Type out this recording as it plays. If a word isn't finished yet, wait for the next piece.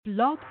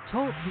Blog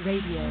Talk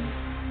Radio.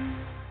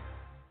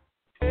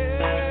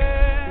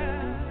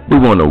 We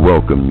want to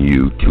welcome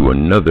you to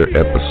another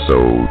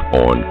episode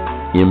on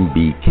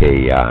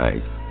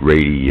MBKI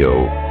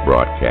Radio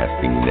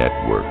Broadcasting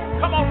Network.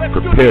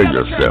 Prepare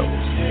yourselves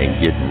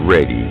and get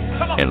ready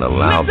and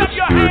allow the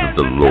Spirit of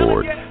the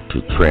Lord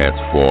to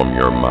transform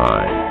your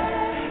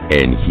mind.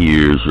 And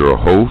here's your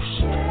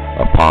host,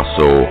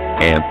 Apostle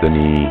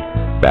Anthony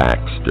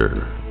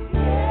Baxter.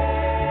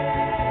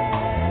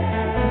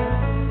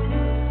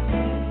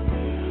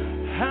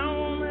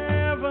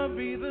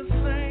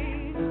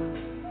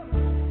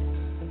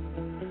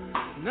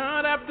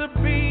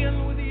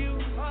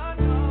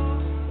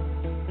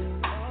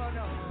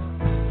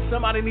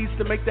 Somebody needs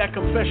to make that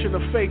confession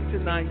of faith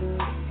tonight.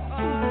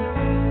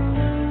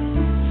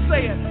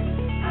 Say it.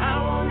 I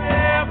will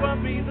never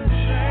be the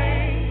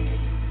same.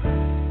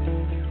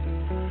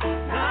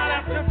 Not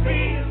after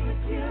being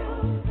with you.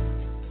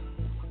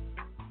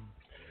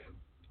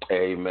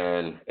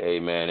 Amen,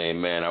 amen,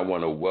 amen. I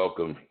want to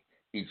welcome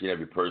each and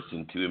every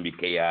person to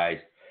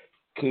MBKI's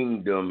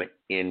Kingdom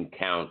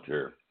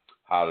Encounter.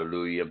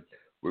 Hallelujah.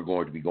 We're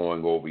going to be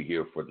going over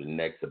here for the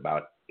next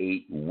about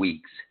 8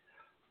 weeks.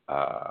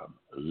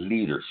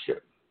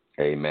 Leadership.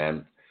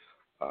 Amen.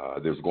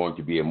 There's going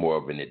to be a more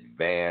of an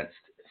advanced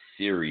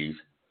series.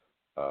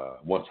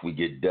 Once we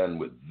get done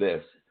with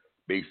this,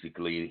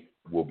 basically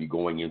we'll be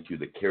going into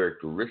the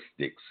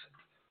characteristics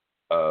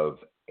of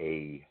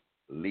a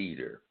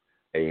leader.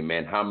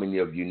 Amen. How many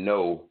of you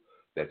know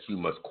that you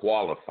must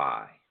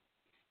qualify,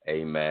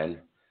 amen,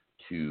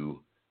 to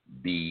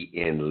be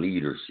in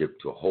leadership,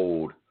 to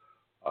hold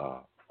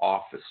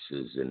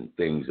offices and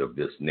things of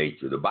this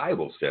nature? The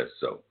Bible says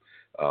so.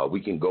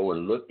 We can go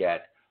and look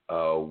at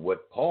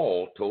what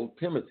Paul told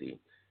Timothy.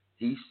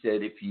 He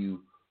said, if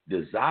you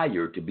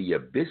desire to be a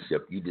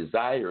bishop, you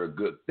desire a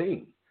good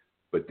thing.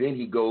 But then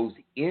he goes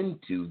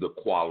into the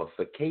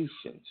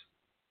qualifications.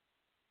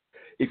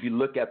 If you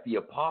look at the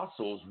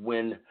apostles,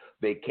 when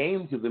they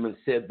came to them and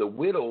said the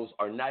widows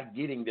are not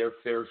getting their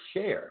fair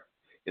share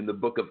in the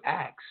book of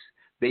Acts,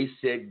 they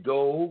said,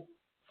 go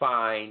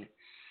find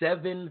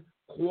 7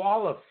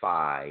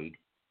 qualified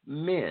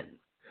men.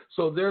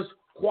 So there's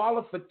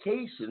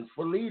qualifications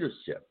for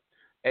leadership.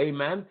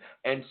 Amen.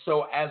 And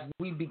so as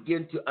we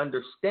begin to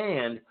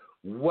understand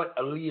what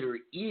a leader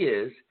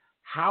is,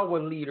 how a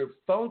leader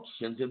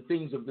functions and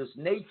things of this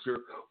nature,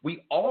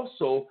 we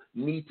also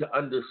need to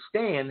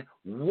understand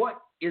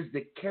what is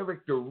the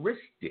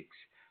characteristics.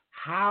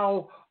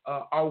 How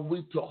are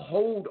we to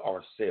hold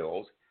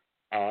ourselves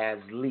as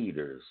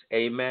leaders?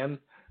 Amen.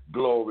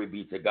 Glory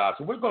be to God.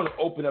 So we're going to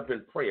open up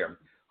in prayer.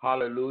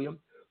 Hallelujah.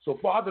 So,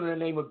 Father, in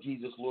the name of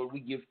Jesus, Lord, we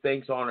give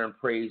thanks, honor, and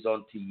praise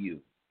unto you.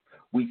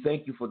 We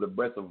thank you for the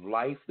breath of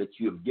life that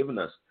you have given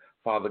us,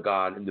 Father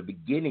God, in the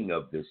beginning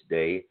of this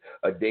day,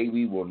 a day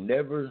we will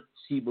never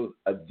see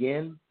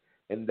again,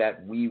 and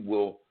that we've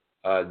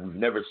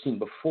never seen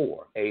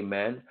before.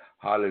 Amen.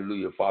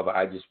 Hallelujah. Father,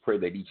 I just pray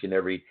that each and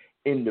every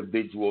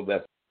individual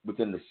that's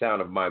within the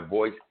sound of my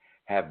voice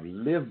have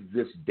lived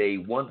this day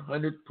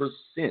 100%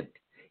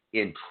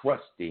 in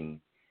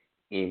trusting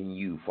in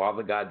you.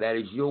 Father God, that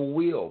is your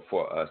will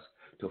for us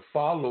to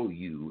follow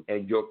you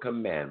and your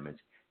commandments.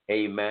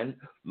 Amen.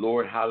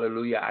 Lord,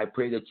 hallelujah. I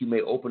pray that you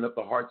may open up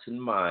the hearts and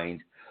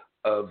minds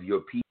of your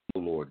people,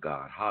 Lord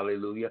God.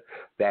 Hallelujah.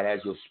 That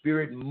as your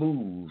spirit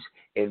moves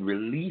and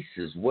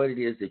releases what it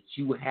is that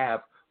you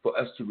have for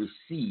us to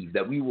receive,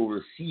 that we will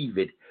receive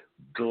it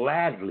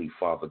gladly,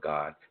 Father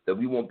God, that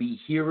we won't be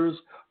hearers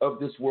of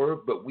this word,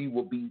 but we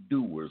will be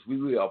doers. We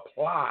will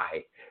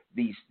apply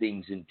these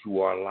things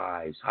into our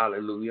lives.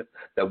 Hallelujah.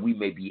 That we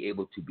may be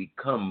able to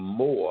become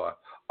more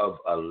of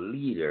a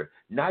leader,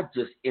 not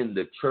just in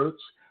the church.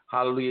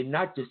 Hallelujah.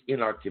 Not just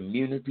in our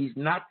communities,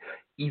 not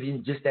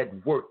even just at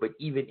work, but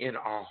even in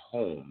our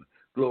home.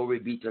 Glory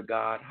be to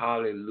God.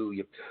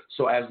 Hallelujah.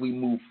 So as we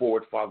move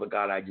forward, Father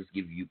God, I just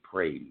give you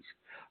praise.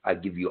 I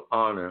give you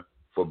honor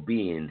for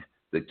being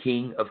the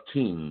King of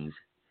Kings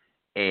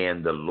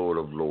and the Lord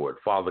of Lords.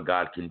 Father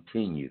God,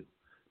 continue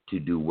to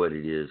do what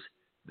it is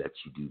that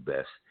you do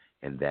best,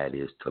 and that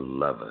is to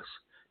love us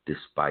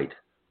despite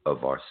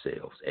of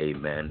ourselves.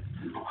 Amen.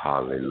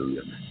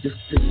 Hallelujah. Just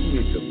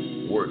continue to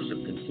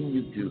worship,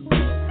 continue to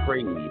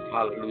praise.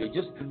 Hallelujah.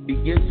 Just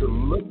begin to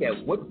look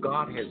at what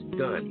God has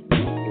done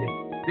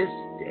in this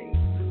day.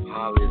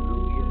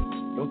 Hallelujah.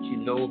 Don't you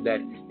know that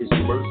his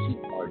mercies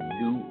are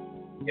new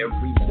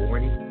every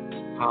morning?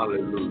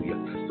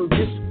 Hallelujah. So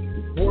just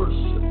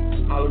worship.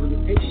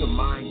 Hallelujah. Take your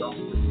mind off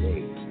the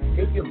day.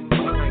 Take your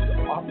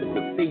mind off of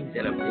the things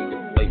that have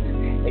taken place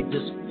and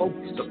just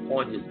focus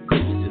upon his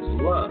goodness, his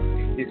love,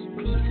 his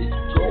peace, his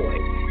joy,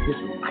 his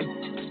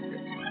righteousness.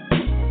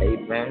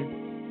 Amen.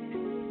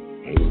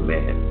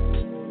 Amen.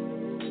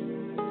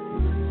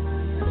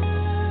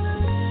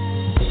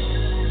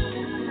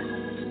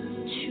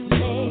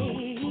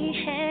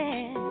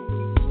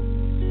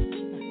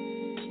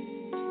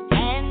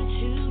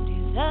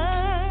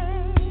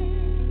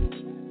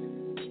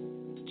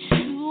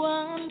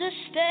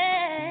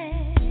 Understand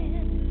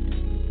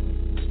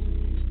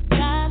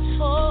God's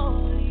whole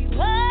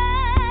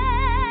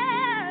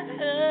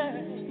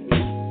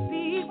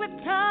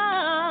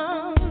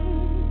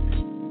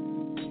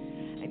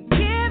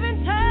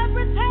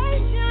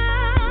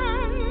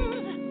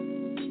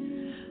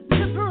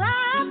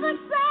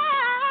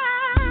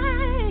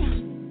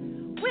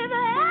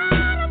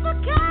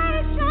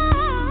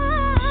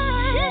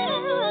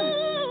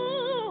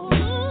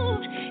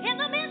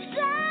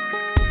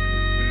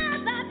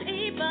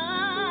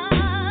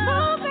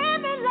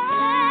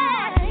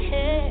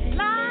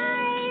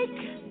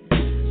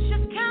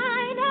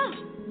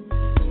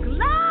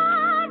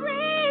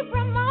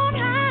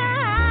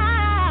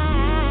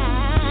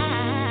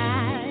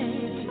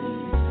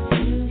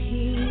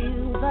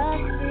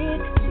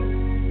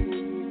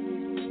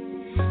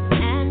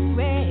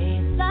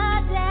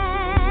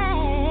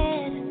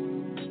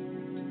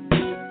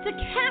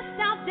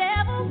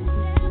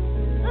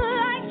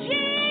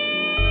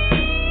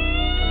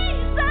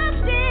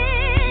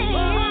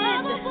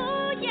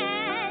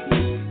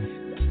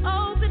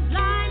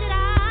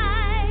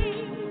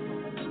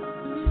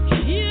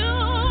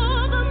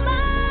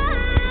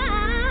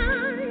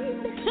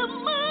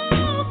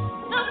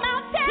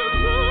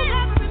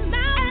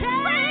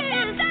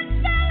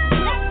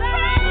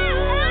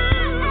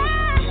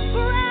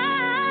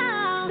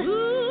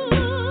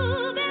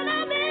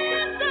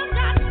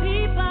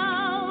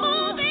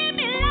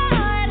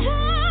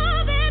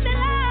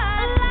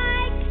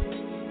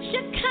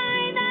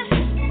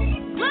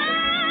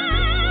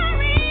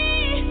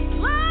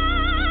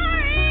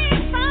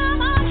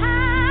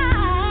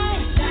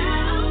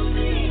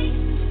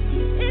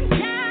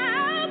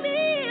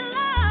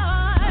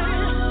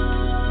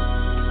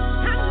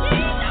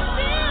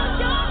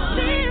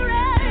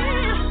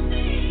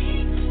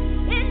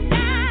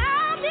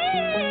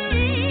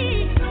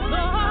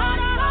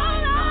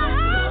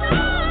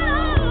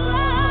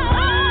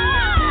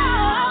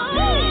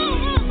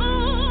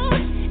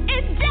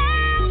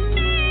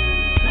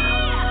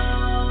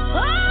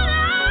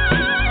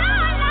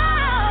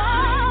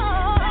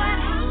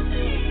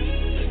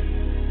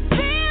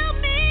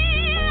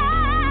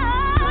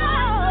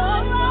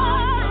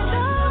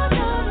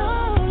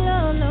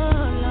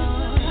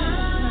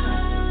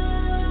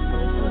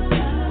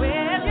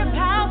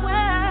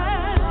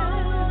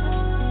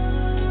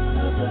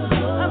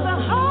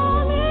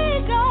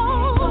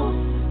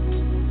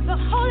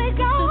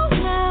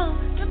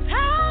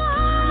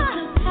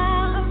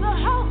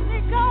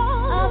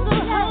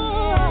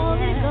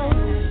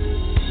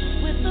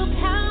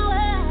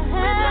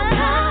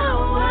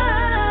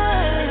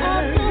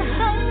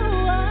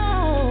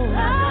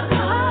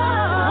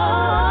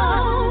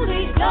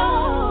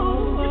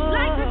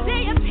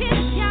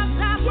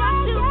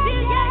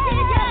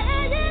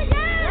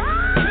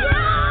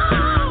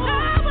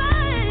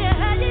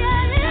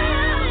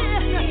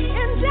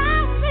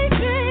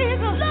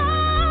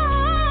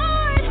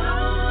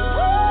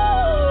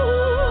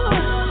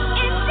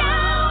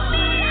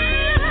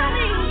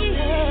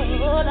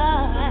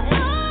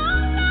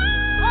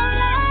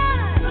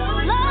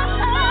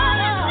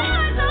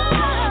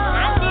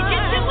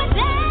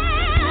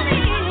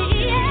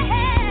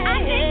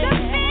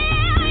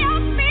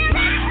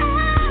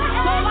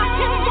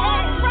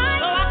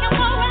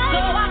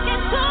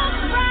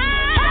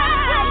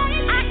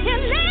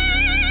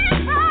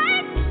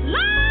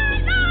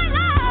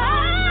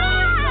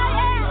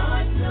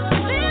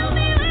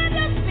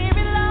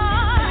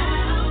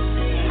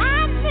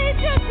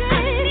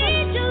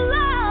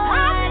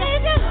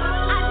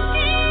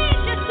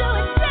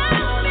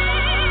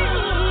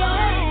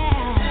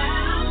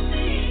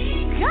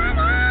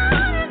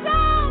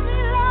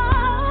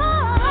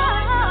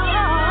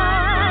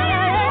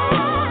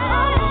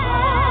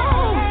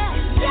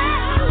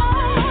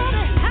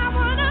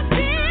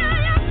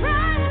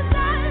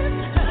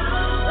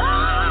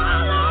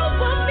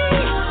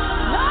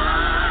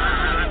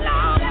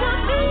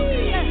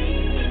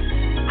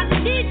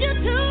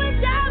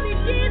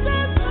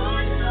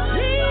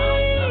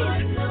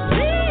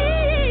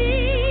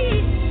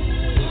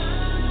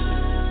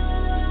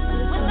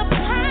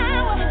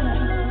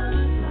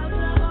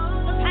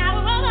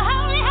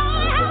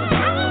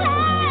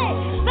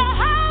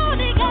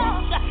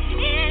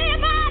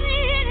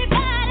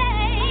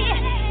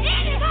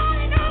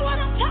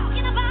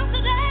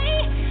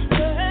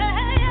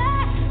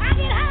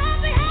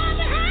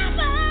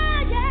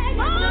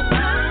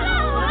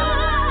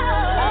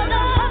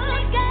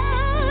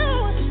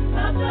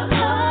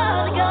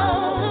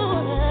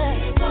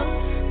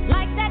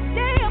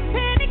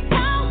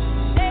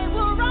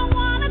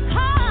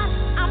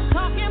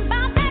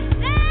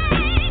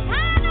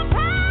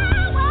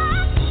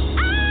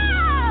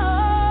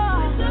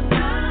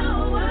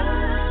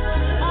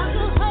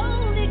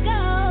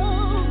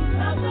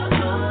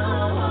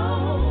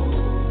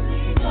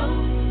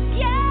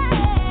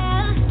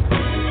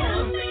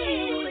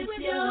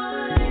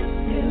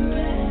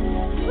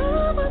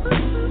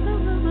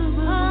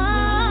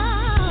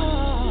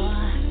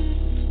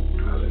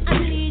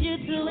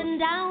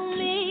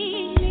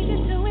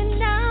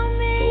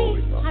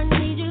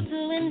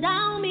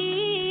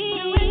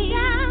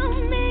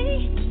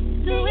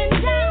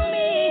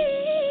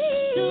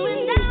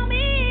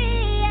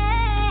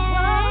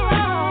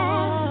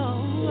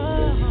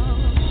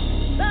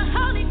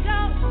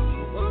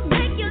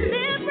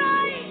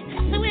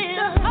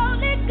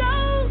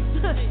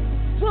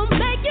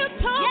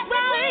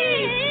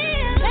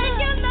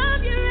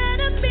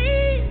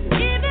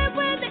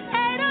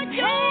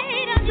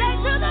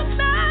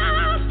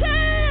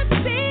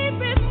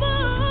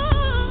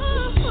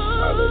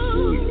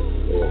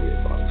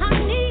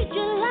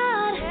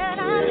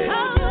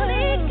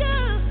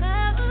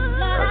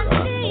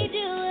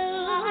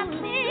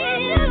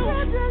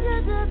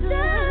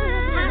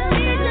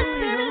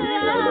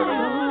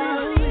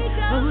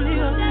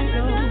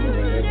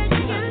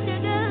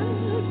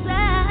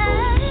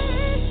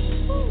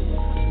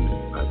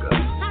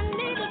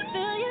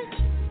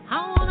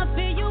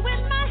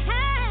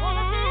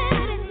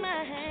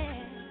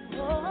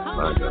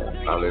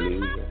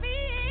Hallelujah.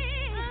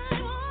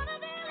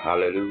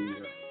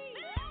 Hallelujah.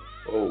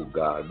 Oh,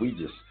 God, we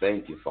just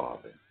thank you,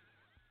 Father.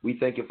 We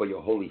thank you for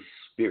your Holy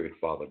Spirit,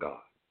 Father God.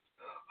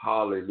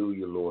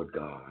 Hallelujah, Lord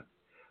God.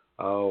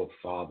 Oh,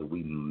 Father,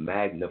 we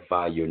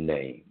magnify your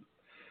name.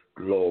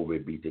 Glory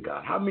be to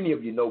God. How many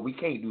of you know we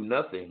can't do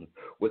nothing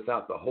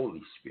without the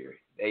Holy Spirit?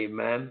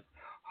 Amen.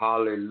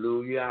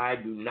 Hallelujah. I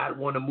do not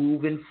want to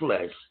move in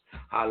flesh.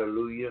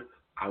 Hallelujah.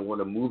 I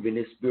want to move in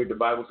his spirit. The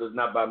Bible says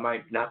not by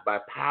might, not by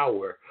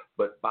power,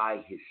 but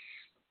by his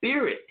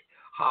spirit.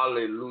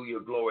 Hallelujah.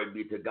 Glory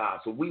be to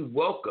God. So we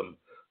welcome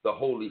the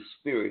Holy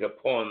Spirit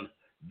upon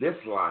this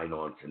line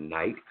on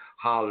tonight.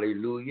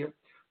 Hallelujah.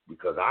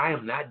 Because I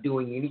am not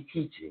doing any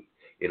teaching.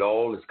 It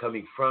all is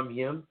coming from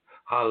him.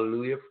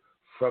 Hallelujah.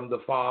 From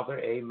the Father.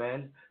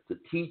 Amen. To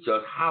teach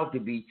us how to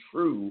be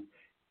true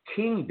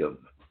kingdom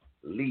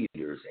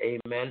leaders.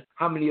 Amen.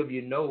 How many of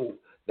you know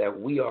that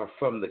we are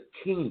from the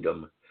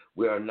kingdom?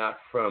 We are not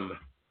from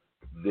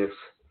this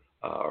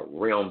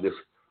realm, this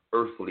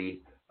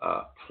earthly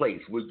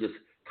place. We're just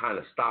kind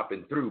of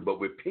stopping through, but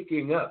we're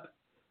picking up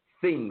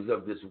things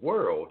of this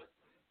world,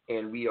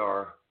 and we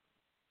are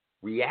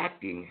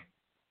reacting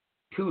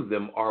to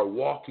them, are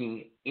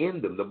walking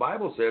in them. The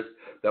Bible says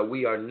that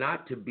we are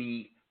not to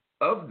be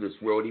of this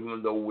world,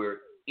 even though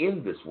we're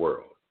in this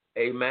world.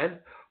 Amen.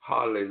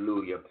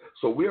 Hallelujah.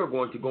 So we are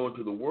going to go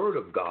into the Word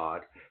of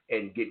God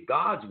and get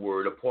God's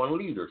Word upon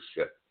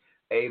leadership.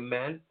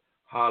 Amen.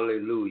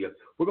 Hallelujah.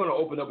 We're going to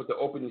open up with the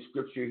opening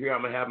scripture here. I'm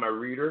going to have my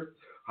reader.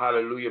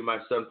 Hallelujah. My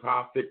son,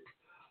 Prophet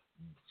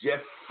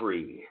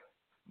Jeffrey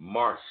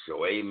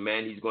Marshall.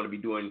 Amen. He's going to be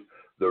doing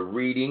the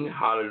reading.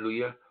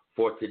 Hallelujah.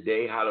 For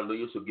today.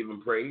 Hallelujah. So give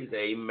him praise.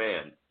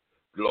 Amen.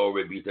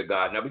 Glory be to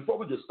God. Now, before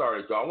we get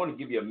started, y'all, I want to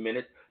give you a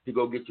minute to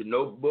go get your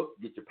notebook,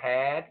 get your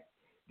pad,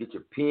 get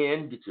your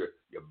pen, get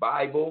your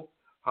Bible.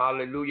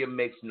 Hallelujah.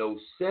 Makes no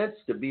sense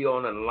to be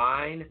on a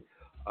line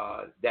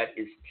that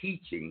is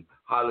teaching,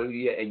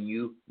 hallelujah, and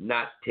you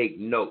not take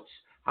notes.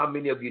 How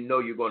many of you know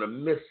you're going to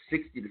miss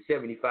 60 to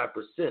 75%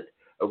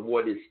 of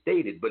what is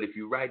stated? But if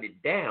you write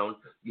it down,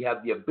 you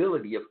have the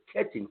ability of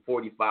catching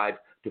 45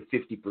 to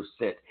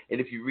 50%. And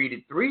if you read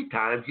it 3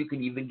 times, you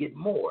can even get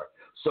more.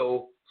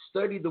 So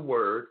study the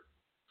word,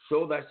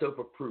 show thyself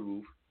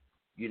approved,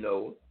 get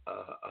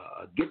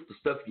the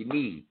stuff you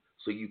need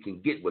so you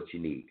can get what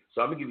you need.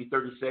 So I'm going to give you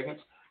 30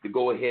 seconds to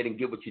go ahead and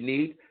get what you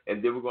need.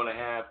 And then we're going to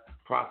have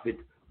Prophet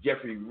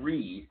Jeffrey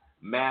read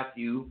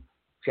Matthew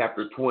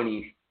chapter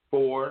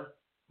 24,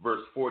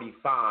 verse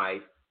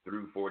 45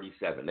 through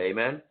 47.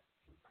 Amen.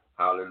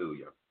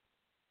 Hallelujah.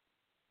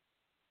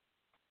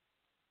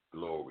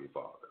 Glory,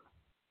 Father.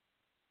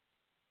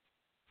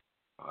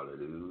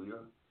 Hallelujah.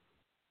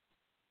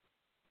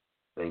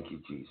 Thank you,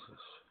 Jesus.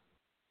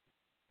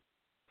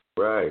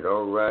 Right,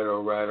 all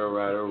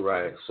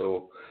right.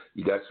 So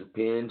you got your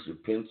pens, your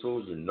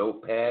pencils, your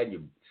notepad,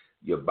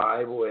 your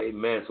Bible,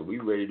 amen. So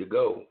we're ready to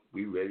go.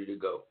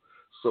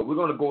 So we're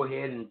going to go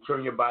ahead and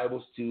turn your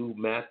Bibles to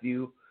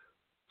Matthew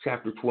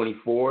chapter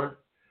 24,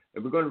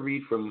 and we're going to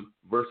read from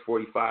verse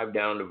 45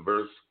 down to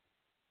verse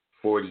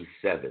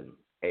 47.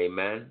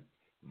 Amen.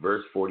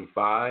 Verse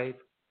 45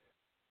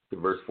 to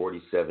verse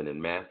 47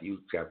 in Matthew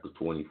chapter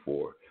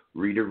 24.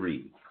 Reader,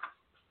 read.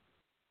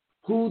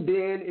 Who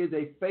then is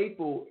a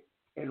faithful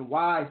and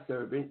wise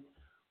servant,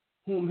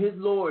 whom his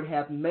Lord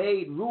hath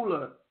made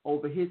ruler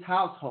over his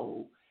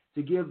household,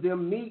 to give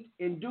them meat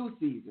in due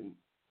season?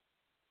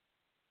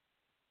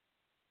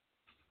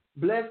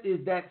 Blessed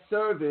is that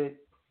servant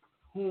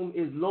whom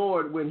his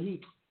Lord, when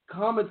he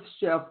cometh,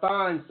 shall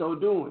find so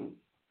doing.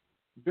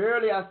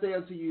 Verily I say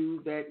unto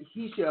you, that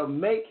he shall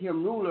make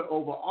him ruler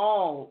over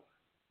all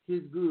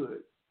his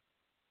goods.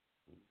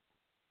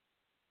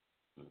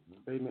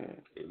 Amen.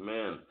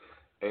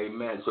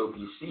 Amen. So if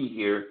you see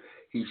here,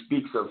 he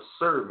speaks of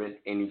servant,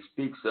 and he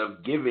speaks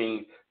of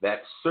giving that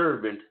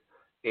servant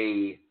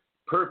a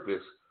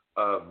purpose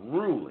of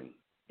ruling.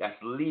 That's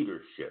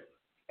leadership.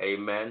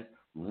 Amen.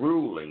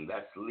 Ruling,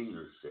 that's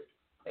leadership.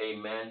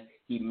 Amen.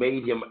 He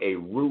made him a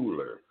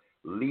ruler,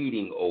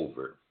 leading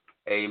over.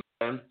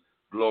 Amen.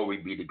 Glory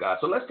be to God.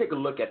 So let's take a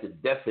look at the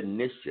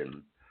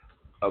definition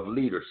of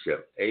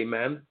leadership.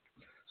 Amen.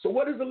 So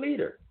what is a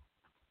leader?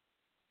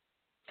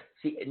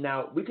 See,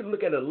 now we can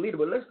look at a leader,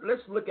 but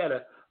let's look at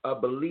a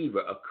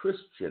believer, a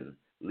Christian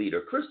leader.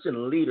 A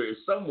Christian leader is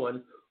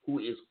someone who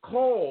is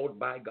called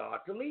by God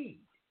to lead.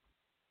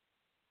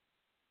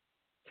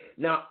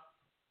 Now,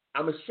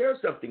 I'm going to share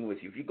something with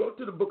you. If you go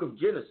to the book of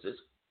Genesis,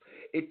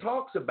 it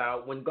talks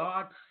about when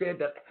God said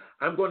that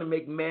I'm going to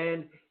make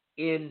man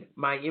in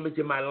my image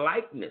and my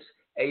likeness.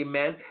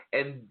 Amen.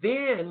 And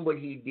then what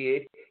he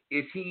did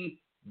is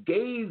he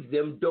gave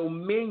them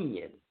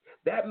dominion.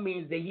 That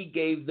means that he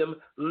gave them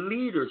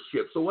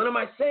leadership. So what am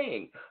I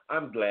saying?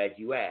 I'm glad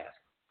you asked.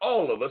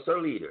 All of us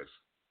are leaders.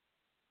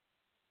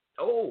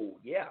 Oh,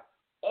 yeah.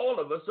 All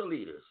of us are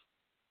leaders.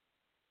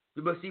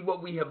 But see,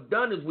 what we have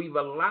done is we've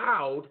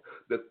allowed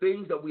the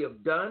things that we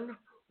have done,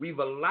 we've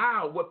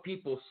allowed what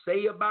people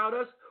say about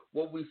us,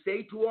 what we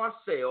say to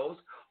ourselves,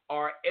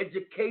 our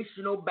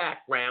educational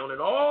background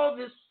and all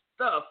this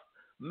stuff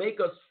make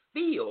us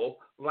feel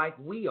like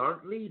we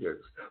aren't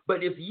leaders.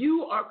 But if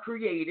you are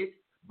created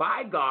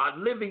by God,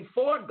 living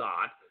for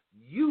God,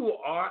 you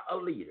are a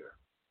leader.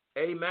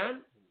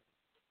 Amen?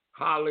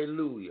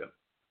 Hallelujah.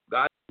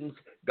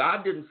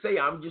 God didn't say,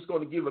 I'm just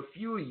going to give a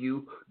few of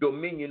you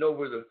dominion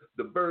over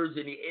the birds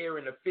in the air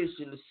and the fish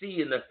in the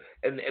sea and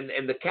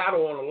the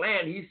cattle on the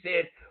land. He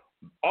said,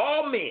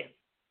 all men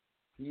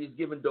he is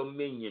given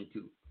dominion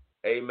to.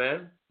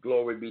 Amen.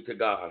 Glory be to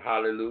God.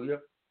 Hallelujah.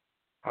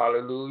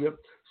 Hallelujah.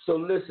 So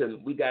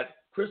listen, we got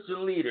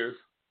Christian leaders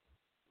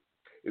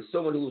is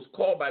someone who is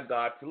called by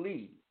God to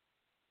lead.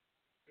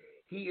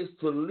 He is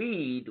to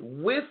lead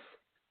with,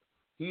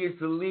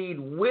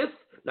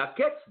 now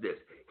catch this,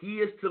 he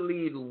is to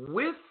lead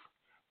with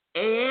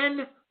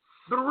and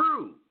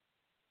through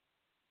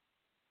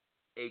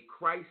a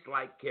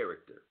Christ-like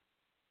character.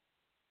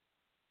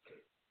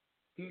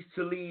 He's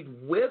to lead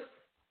with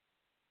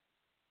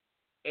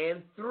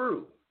and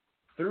through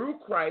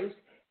Christ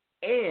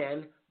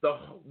and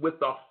with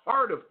the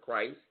heart of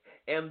Christ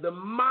and the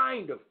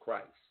mind of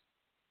Christ.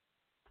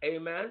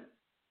 Amen.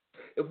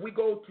 If we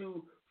go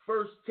to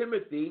 1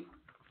 Timothy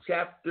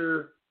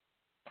chapter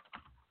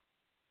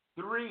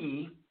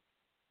 3,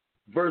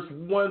 verse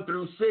 1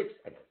 through 6,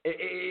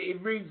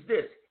 it reads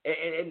this,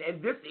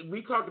 and this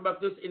we talked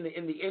about this in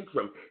the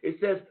interim. It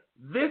says,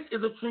 "This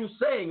is a true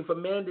saying: if a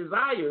man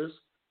desires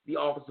the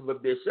office of a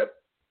bishop,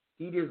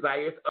 he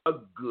desireth a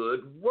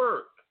good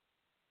work."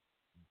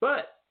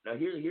 But now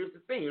here's the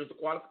thing. Here's the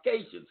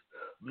qualifications.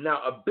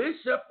 Now a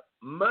bishop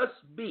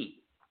must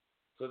be.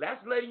 So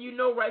that's letting you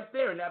know right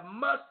there, and that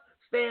must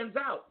stands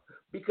out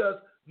because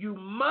you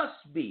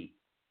must be.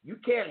 You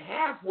can't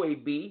halfway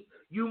be.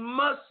 You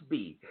must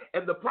be.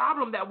 And the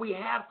problem that we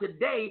have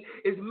today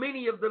is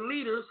many of the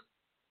leaders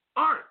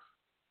aren't.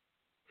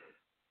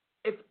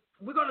 If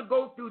we're going to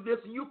go through this,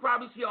 and you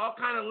probably see all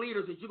kind of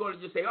leaders that you're going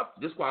to just say, oh,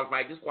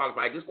 disqualified,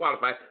 disqualified,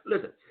 disqualified.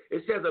 Listen,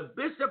 it says a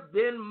bishop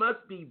then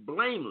must be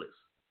blameless,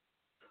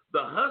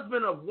 the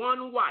husband of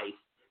one wife,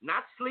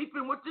 not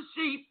sleeping with the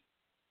sheep.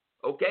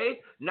 Okay,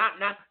 not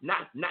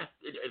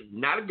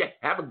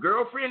have a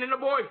girlfriend and a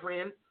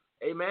boyfriend,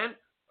 amen.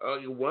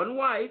 One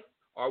wife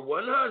or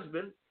one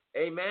husband,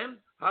 amen.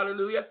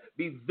 Hallelujah.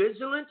 Be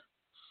vigilant,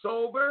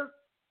 sober,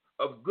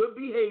 of good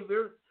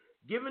behavior,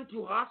 given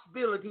to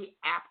hospitality,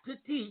 apt to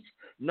teach,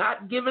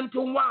 not given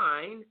to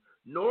wine,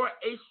 nor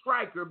a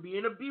striker,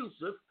 being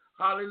abusive,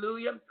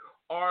 hallelujah,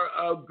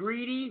 or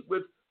greedy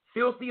with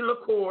filthy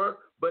liquor,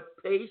 but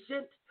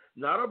patient,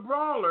 not a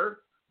brawler,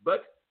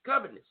 but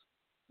covetous.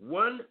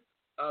 One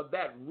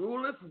that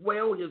ruleth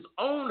well his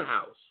own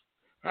house,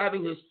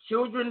 having his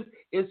children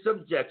in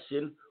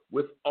subjection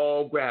with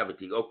all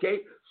gravity. Okay?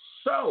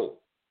 So,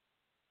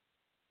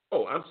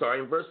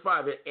 in verse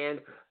 5, and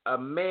a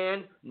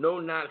man know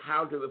not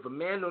how to, if a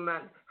man know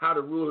not how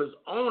to rule his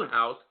own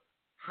house,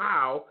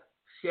 how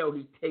shall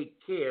he take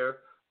care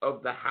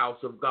of the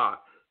house of God?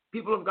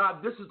 People of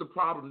God, this is the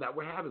problem that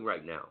we're having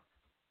right now.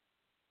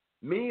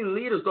 Many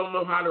leaders don't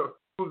know how to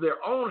rule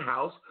their own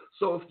house,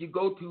 so if you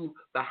go to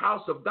the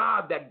house of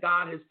God that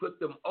God has put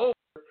them over,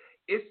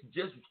 it's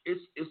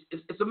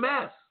a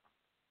mess.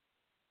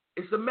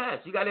 It's a mess.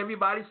 You got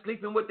everybody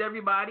sleeping with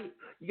everybody.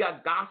 You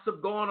got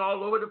gossip going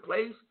all over the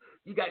place.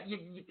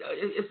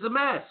 It's a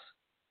mess.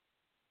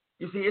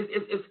 You see,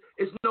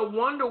 it's no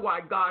wonder why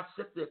God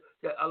set to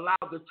allow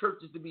the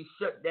churches to be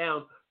shut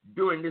down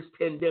during this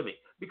pandemic,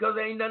 because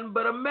there ain't nothing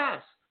but a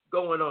mess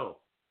going on.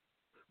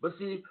 But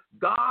see,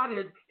 God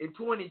has, in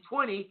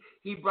 2020,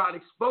 he brought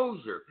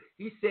exposure.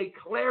 He said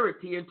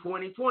clarity in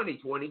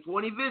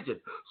 2020 vision.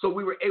 So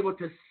we were able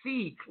to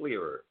see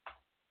clearer.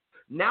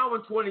 Now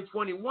in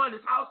 2021,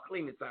 it's house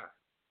cleaning time.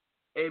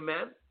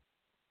 Amen.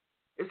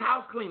 It's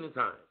house cleaning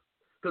time.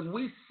 Because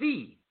we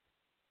see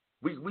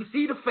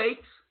the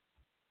fakes.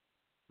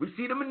 We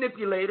see the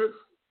manipulators.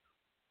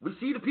 We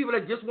see the people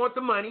that just want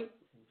the money.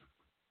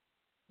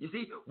 You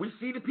see, we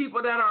see the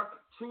people that are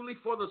truly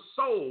for the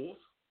souls.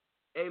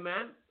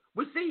 Amen.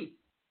 We see.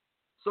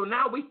 So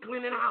now we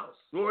cleaning house.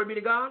 Glory be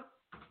to God.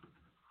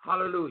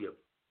 Hallelujah.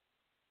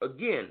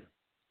 Again,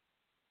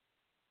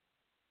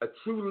 a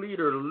true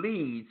leader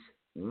leads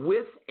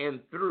with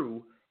and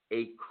through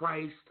a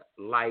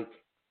Christ-like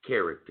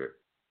character.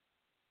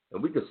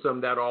 And we can sum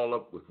that all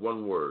up with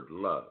one word: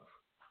 love.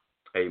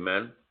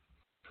 Amen.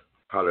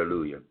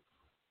 Hallelujah.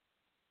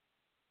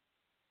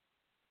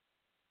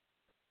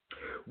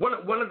 One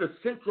of the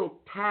central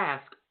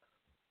tasks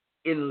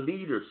in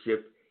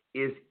leadership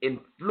is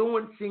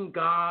influencing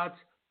God's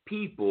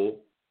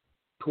people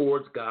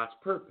towards God's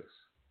purpose.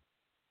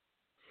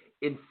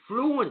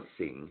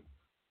 Influencing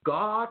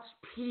God's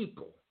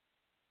people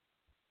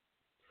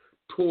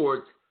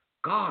towards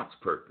God's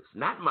purpose,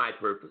 not my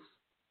purpose,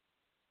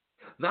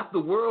 not the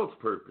world's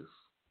purpose,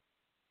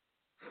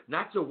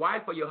 not your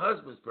wife or your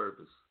husband's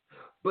purpose,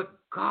 but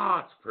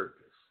God's purpose.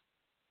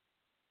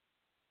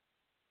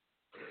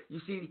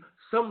 You see,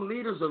 some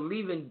leaders are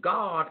leaving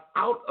God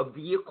out of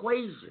the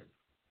equation.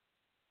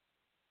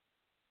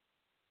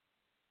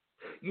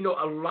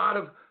 a lot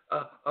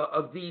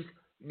of these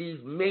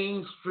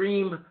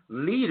mainstream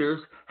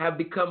leaders have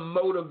become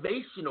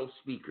motivational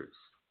speakers,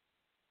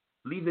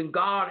 leaving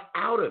God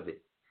out of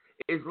it.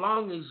 As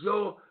long as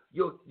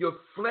your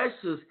flesh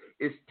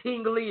is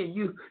tingly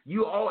and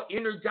you all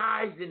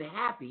energized and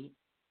happy,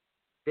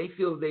 they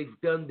feel they've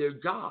done their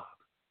job.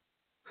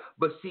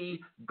 But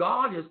see,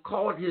 God has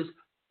called his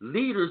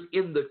leaders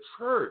in the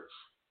church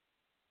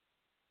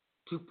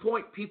to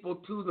point people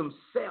to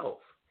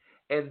themselves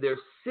and their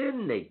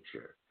sin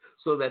nature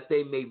so that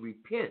they may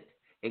repent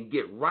and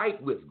get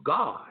right with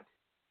God.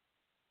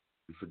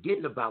 We're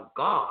forgetting about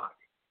God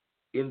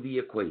in the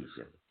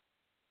equation.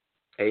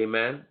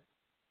 Amen.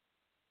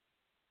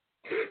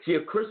 See,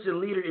 a Christian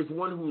leader is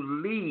one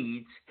who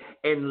leads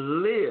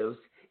and lives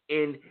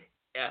in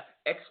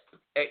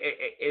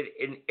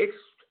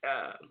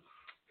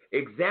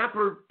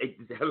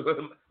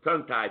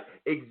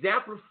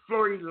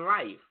exemplary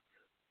life,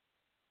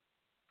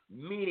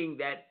 meaning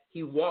that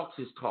he walks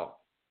his talk.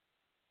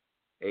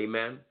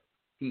 Amen.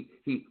 He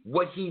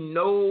what he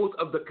knows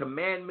of the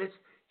commandments,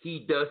 he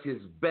does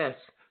his best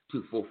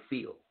to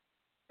fulfill.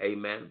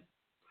 Amen.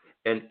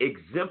 An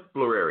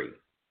exemplary,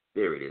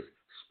 there it is,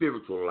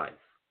 spiritual life.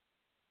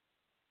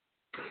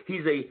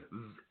 He's a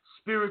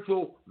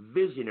spiritual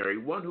visionary,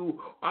 one who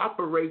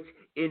operates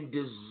in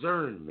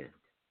discernment.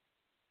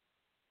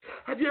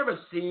 Have you ever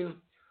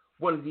seen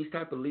one of these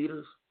type of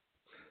leaders?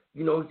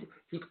 They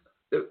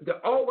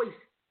always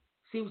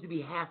seems to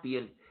be happy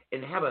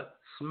and have a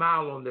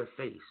smile on their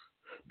face.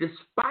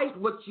 Despite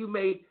what you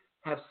may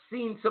have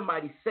seen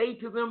somebody say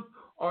to them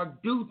or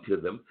do to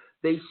them,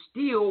 they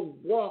still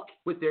walk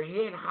with their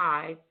head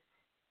high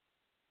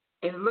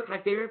and look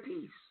like they're at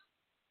peace.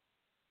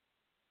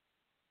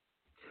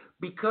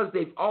 Because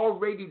they've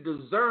already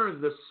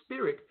discerned the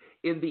spirit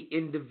in the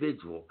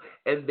individual,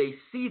 and they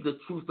see the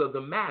truth of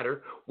the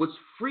matter, which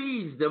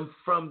frees them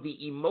from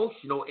the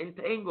emotional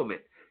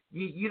entanglement.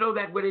 You know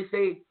that where they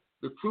say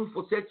the truth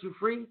will set you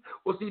free?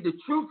 Well, see, the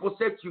truth will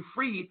set you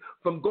free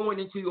from going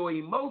into your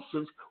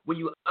emotions when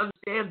you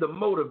understand the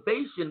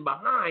motivation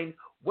behind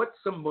what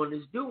someone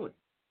is doing.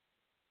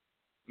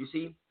 You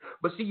see?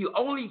 But see, you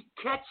only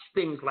catch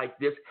things like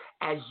this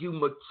as you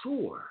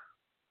mature.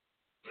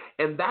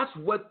 And that's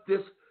what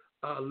this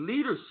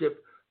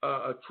leadership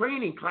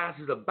training class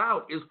is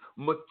about, is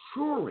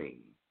maturing.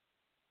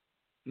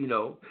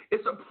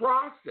 It's a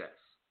process.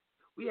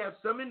 We have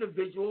some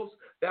individuals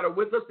that are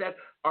with us that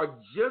are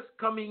just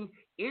coming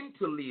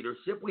into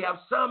leadership. We have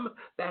some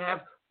that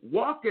have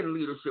walked in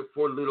leadership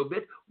for a little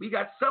bit. We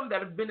got some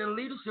that have been in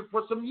leadership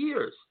for some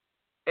years.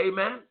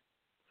 Amen.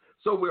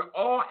 So we're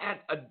all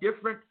at a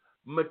different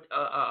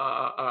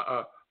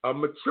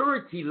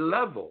maturity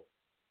level.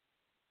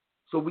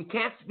 So we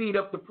can't speed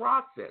up the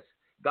process.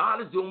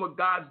 God is doing what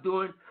God's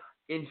doing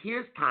in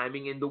his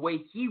timing and the way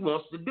he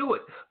wants to do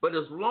it. But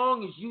as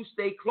long as you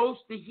stay close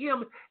to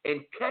him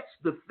and catch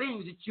the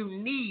things that you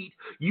need,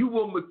 you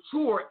will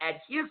mature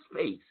at his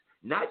pace,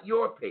 not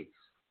your pace.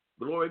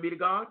 Glory be to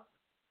God.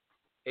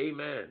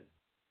 Amen.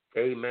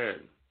 Amen.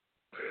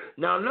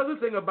 Now, another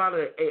thing about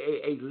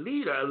a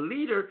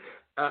leader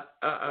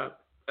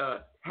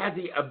has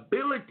the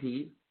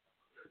ability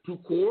to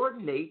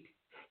coordinate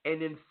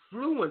and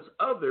influence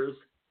others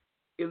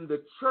in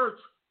the church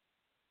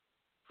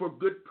for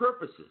good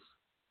purposes.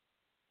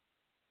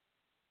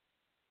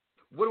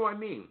 What do I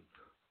mean?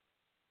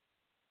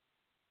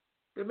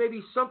 There may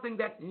be something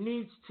that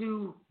needs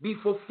to be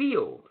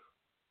fulfilled.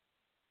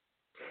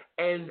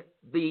 And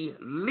the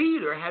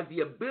leader has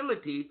the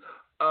ability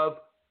of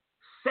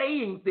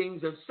saying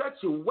things in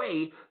such a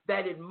way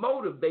that it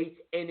motivates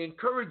and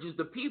encourages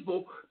the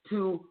people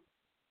to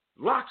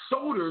lock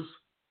shoulders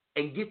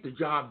and get the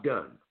job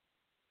done.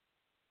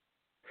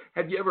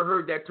 Have you ever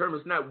heard that term?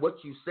 It's not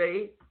what you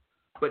say,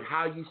 but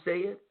how you say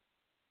it.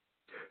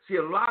 See,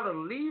 a lot of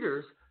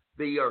leaders,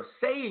 they are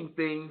saying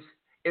things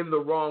in the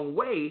wrong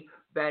way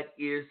that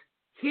is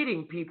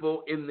hitting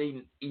people in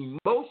the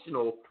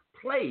emotional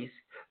place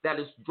that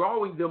is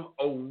drawing them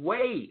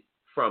away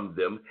from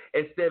them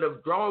instead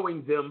of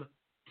drawing them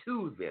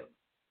to them.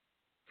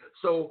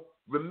 So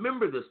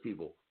remember this,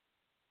 people.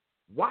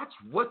 Watch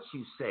what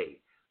you say.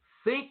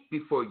 Think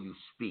before you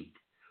speak.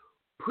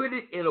 Put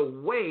it in a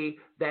way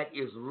that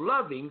is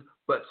loving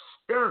but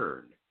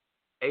stern.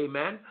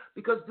 Amen?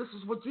 Because this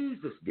is what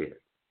Jesus did.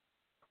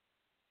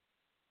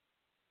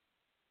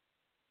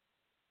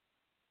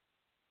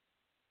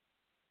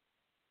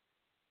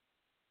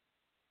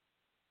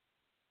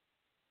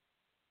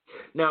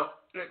 Now,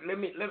 let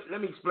me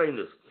explain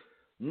this.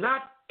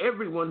 Not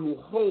everyone who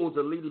holds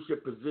a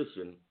leadership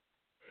position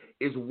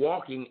is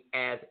walking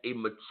as a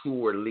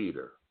mature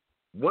leader.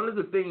 One of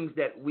the things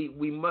that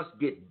we must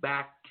get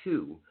back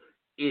to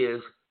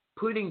is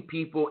putting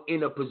people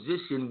in a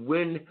position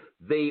when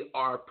they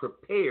are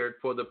prepared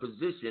for the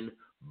position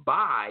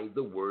by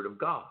the Word of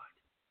God.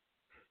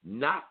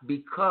 Not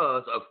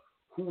because of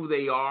who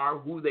they are,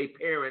 who their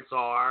parents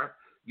are,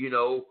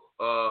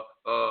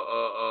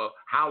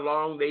 how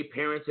long their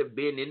parents have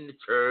been in the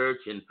church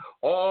and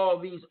all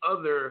these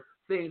other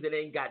things that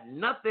ain't got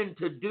nothing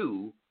to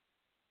do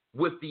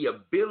with the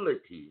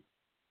ability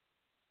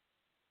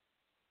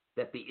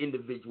that the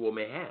individual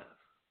may have.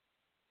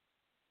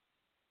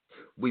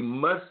 We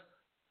must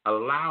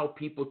allow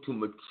people to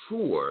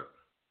mature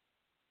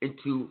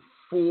into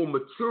full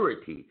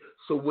maturity.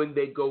 So when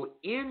they go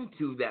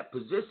into that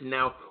position,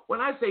 now,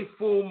 when I say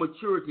full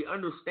maturity,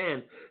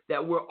 understand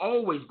that we're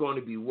always going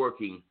to be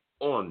working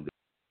on this.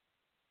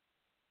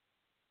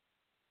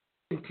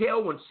 You can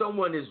tell when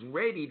someone is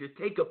ready to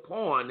take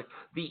upon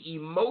the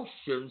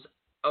emotions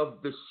of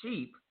the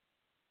sheep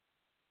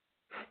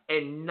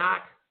and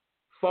not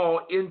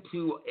fall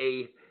into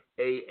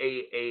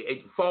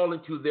fall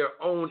into their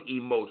own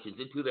emotions,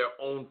 into their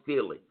own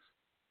feelings.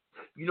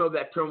 You know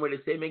that term where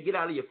they say, man, get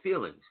out of your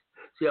feelings.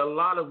 See, a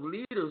lot of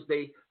leaders,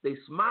 they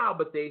smile,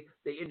 but they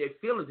in their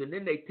feelings, and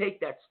then they take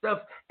that stuff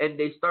and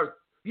they start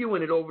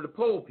spewing it over the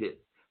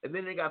pulpit. And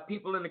then they got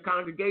people in the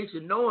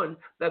congregation knowing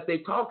that they're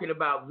talking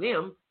about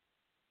them.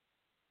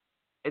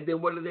 And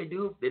then what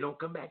do? They don't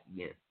come back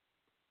again.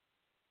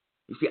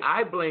 You see,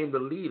 I blame the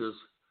leaders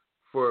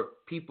for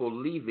people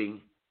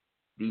leaving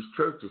these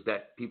churches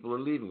that people are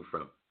leaving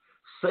from,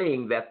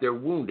 saying that they're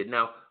wounded.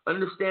 Now,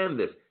 understand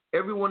this.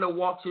 Everyone that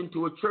walks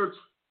into a church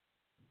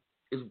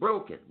is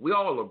broken. We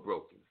all are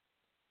broken.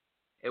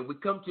 And we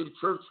come to the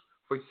church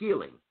for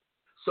healing.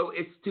 So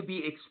it's to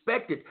be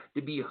expected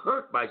to be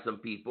hurt by some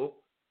people,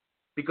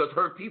 because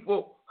hurt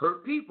people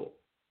hurt people.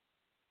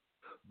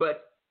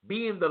 But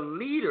being the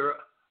leader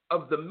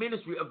of the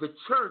ministry of the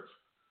church,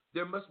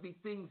 there must be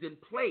things in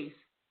place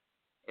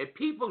and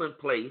people in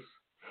place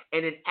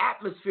and an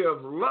atmosphere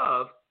of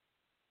love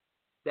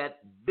that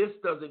this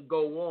doesn't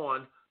go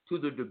on to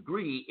the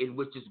degree in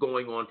which it's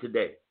going on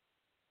today.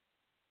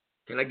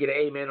 Can I get an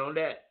amen on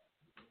that?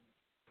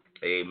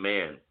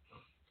 Amen.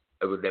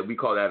 That we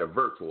call that a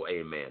virtual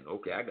amen.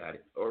 Okay, I got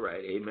it. All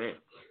right, amen.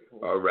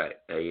 All right,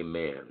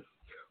 amen.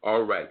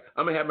 All right,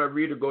 I'm going to have my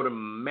reader go to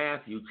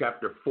Matthew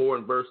chapter 4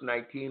 and verse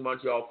 19. Why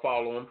don't y'all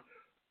follow him?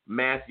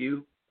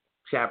 Matthew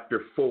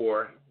chapter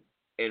 4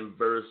 and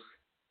verse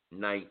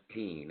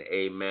 19.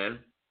 Amen.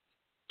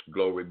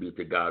 Glory be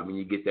to God. When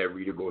you get that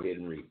reader, go ahead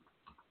and read.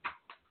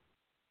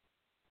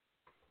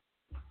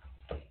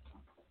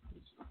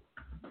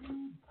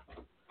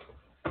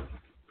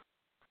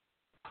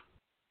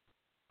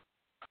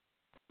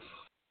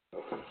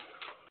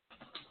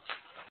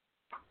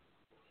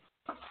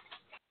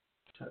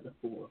 Chapter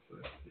 4,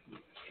 verse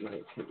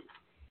 19.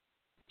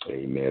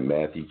 Amen.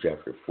 Matthew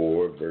chapter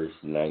 4, verse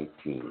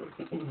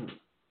 19.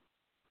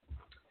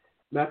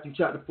 Matthew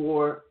chapter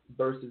 4,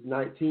 verses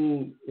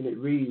 19, and it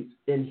reads,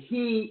 and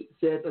he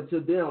said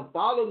unto them,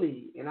 follow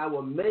me, and I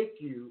will make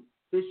you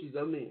fishers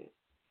of men.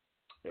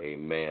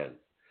 Amen.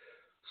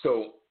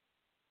 So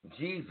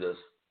Jesus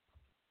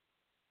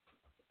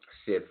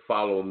said,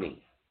 follow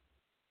me.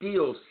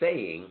 Still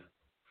saying,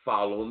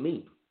 follow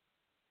me.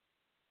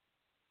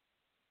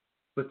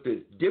 But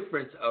the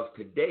difference of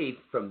today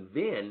from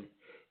then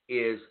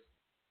is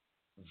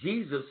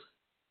Jesus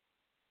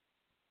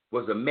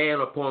was a man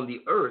upon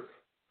the earth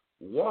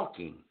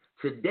walking.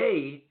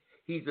 Today,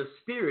 he's a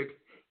spirit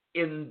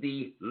in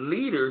the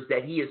leaders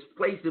that he has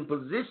placed in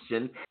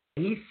position.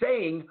 He's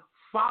saying,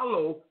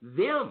 follow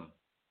them.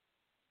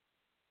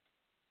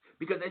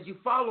 Because as you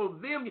follow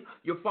them,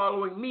 you're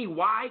following me.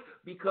 Why?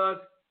 Because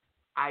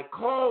I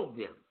called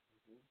them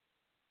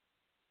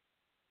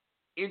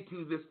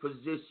into this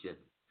position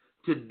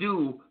to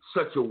do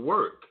such a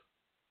work,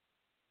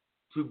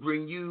 to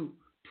bring you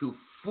to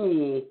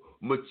full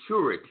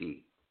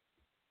maturity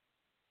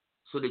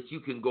so that you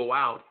can go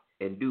out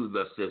and do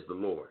thus says the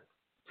Lord.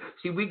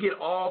 See, we get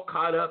all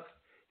caught up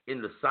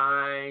in the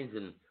signs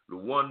and the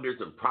wonders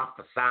and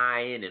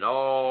prophesying and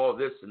all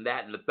this and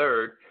that and the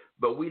third,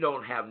 but we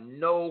don't have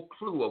no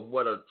clue of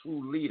what a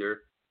true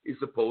leader is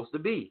supposed to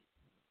be.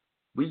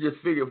 We just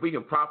figure if we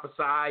can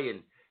prophesy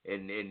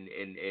and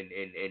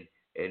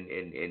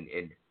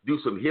do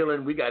some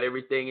healing, we got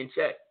everything in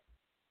check.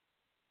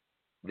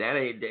 That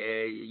ain't,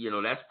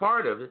 that's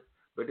part of it,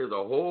 but there's a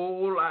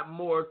whole lot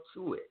more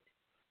to it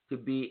to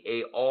be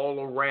a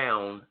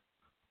all-around,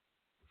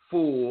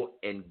 full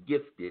and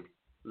gifted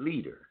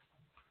leader.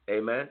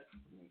 Amen.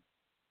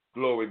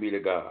 Glory be to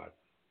God.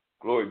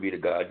 Glory be to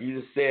God.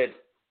 Jesus said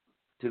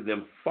to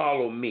them,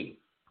 follow me.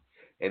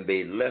 And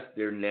they left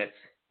their nets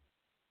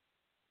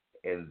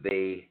and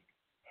they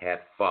had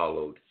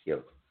followed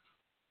him.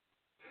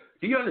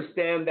 Do you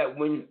understand that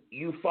when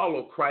you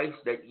follow Christ,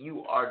 that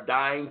you are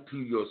dying to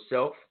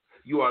yourself?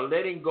 You are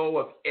letting go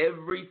of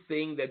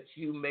everything that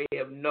you may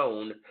have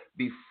known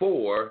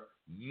before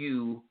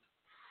you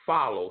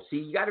follow. See,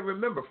 you got to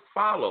remember,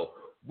 follow.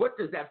 What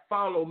does that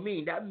follow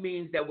mean? That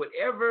means that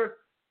whatever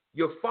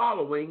you're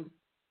following,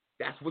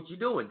 that's what you're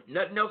doing.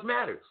 Nothing else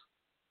matters.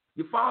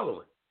 You're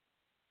following.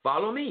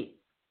 Follow me.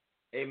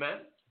 Amen.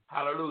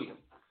 Hallelujah.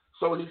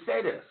 So he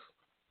said this.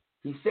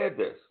 He said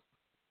this.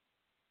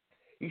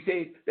 He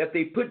said that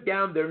they put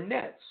down their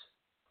nets.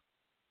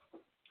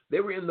 They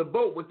were in the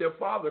boat with their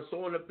father,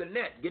 sewing up the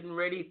net, getting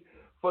ready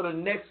for the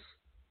next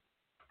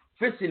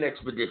fishing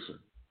expedition.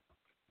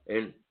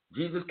 And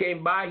Jesus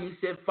came by. He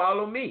said,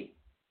 "Follow me."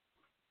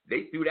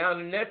 They threw down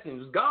the nets and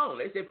was gone.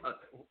 They said,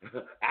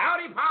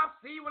 "Howdy,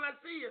 Pop, see you when I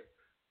see you."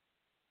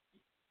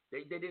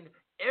 They didn't.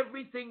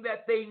 Everything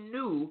that they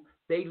knew,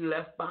 they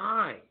left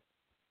behind.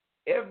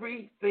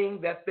 Everything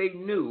that they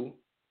knew,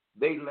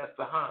 they left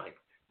behind.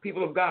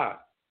 People of God,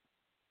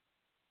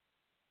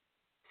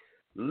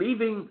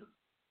 leaving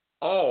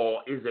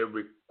all is a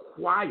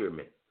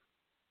requirement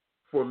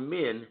for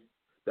men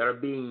that are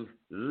being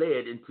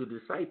led into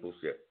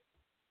discipleship.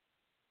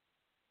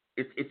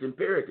 It's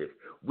imperative.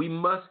 We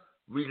must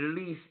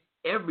release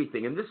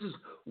everything. And this is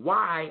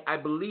why I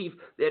believe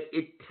that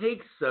it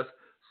takes us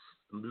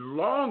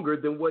longer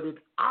than what it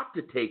ought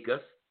to take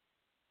us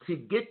to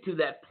get to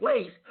that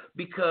place,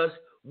 because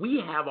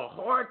we have a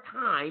hard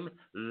time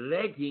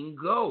letting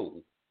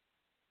go.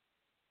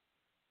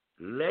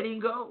 Letting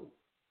go.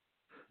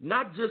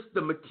 Not just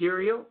the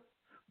material,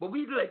 but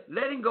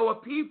letting go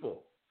of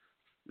people,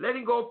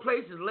 letting go of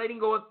places, letting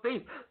go of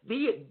things.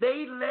 They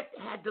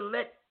had to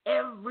let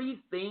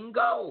everything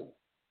go.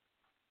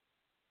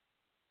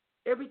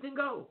 Everything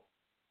go.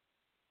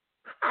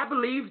 I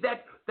believe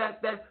that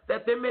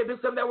there may have been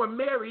some that were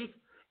married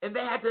and they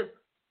had to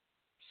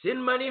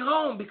send money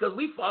home because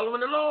we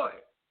following the Lord.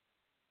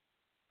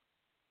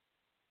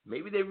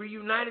 Maybe they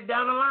reunited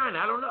down the line.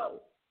 I don't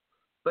know.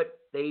 But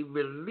they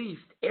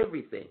released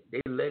everything.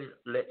 They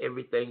let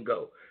everything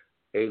go.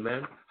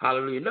 Amen.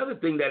 Hallelujah. Another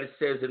thing that it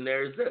says in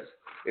there is this.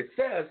 It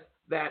says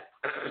that,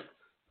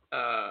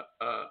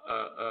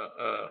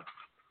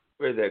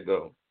 where did that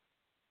go?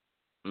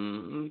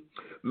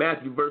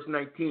 Matthew verse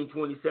 19,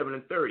 27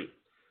 and 30.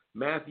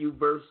 Matthew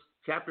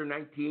chapter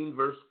 19,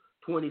 verse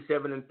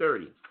 27 and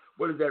 30.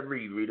 What does that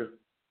read, reader?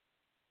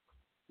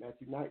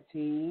 Matthew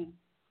 19,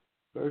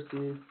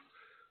 verses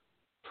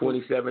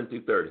 27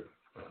 through 30.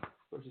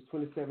 Verses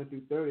 27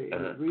 through 30.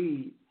 And it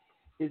reads,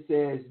 it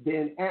says,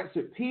 "Then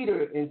answered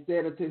Peter and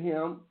said unto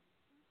him,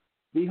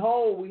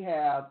 Behold, we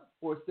have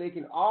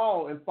forsaken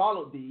all and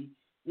followed thee.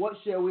 What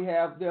shall we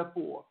have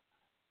therefore?"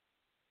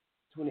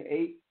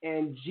 28.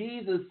 And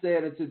Jesus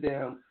said unto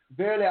them,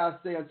 Verily I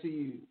say unto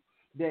you,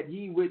 that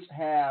ye which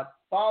have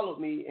followed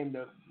me in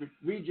the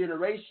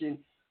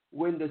regeneration,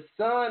 when the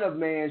Son of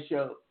Man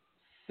shall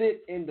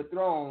sit in the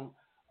throne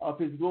of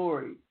his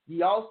glory,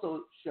 ye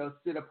also shall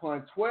sit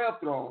upon 12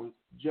 thrones,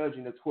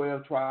 judging the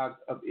 12 tribes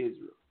of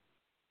Israel.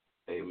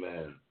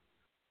 Amen.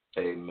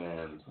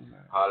 Amen.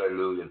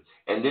 Hallelujah.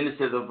 And then it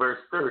says in verse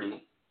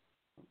 30,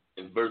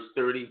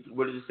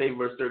 what does it say in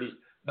verse 30?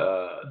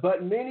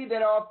 But many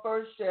that are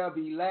first shall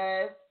be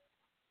last,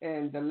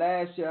 and the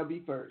last shall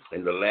be first.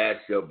 And the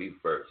last shall be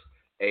first.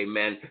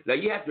 Amen. Now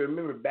you have to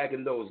remember, back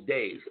in those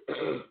days,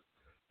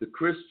 the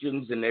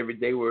Christians and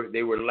they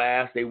were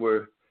last. They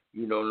were,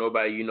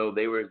 nobody,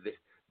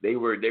 they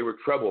were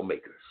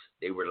troublemakers.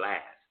 They were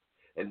last.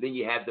 And then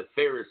you had the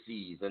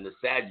Pharisees and the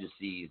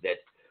Sadducees that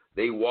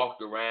they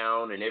walked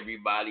around and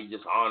everybody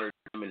just honored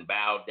them and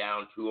bowed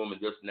down to them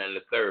and this and that and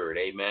the third.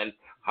 Amen.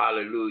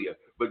 Hallelujah.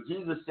 But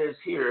Jesus says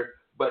here,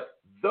 but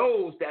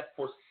those that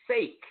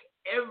forsake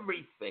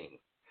everything.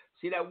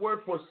 See, that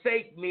word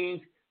forsake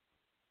means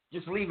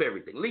just leave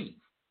everything. Leave.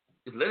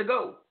 Just let it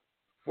go.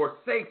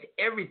 Forsake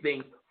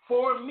everything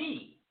for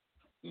me,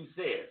 he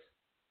says,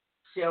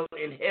 shall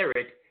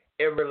inherit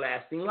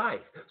everlasting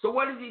life. So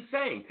what is he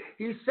saying?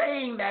 He's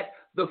saying that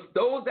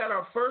those that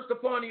are first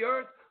upon the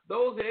earth,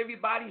 those that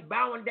everybody's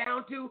bowing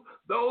down to,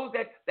 those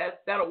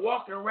that are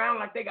walking around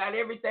like they got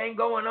everything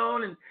going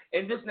on and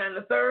this and that and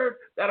the third,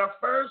 that are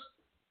first,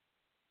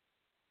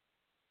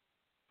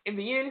 in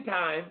the end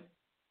time,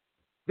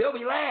 they'll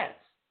be last.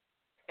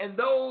 And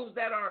those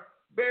that are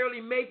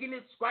barely making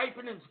it,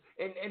 striping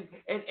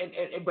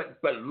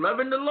but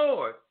loving the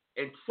Lord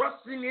and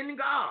trusting in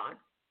God,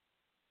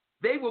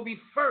 they will be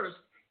first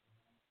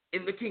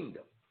in the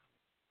kingdom.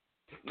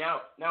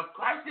 Now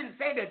Christ didn't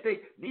say that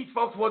these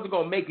folks wasn't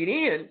going to make it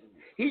in.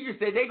 He just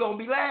said they're going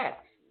to be last.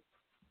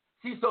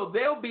 See, so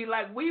they'll be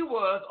like we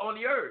was on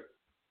the earth.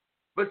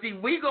 But see,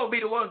 we going to be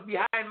the ones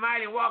behind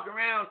mighty and walking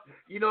around,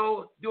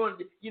 doing,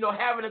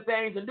 having the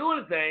things and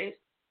doing the things,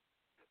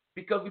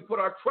 because we put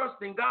our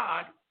trust in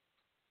God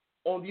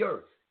on the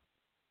earth.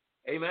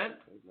 Amen?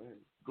 Amen.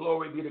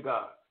 Glory be to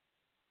God.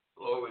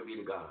 Glory be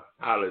to God.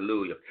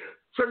 Hallelujah.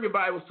 Turn your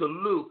Bibles to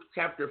Luke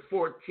chapter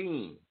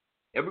 14.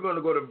 And we're going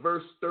to go to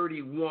verse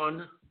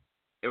 31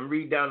 and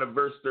read down to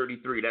verse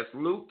 33. That's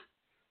Luke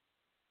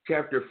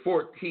chapter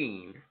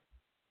 14,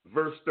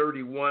 verse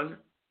 31.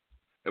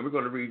 And we're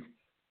going to read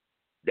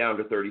down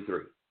to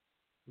 33.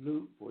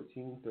 Luke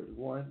 14,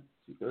 31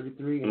 to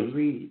 33. And it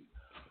reads,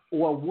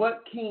 Or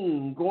what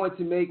king going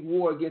to make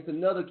war against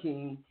another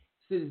king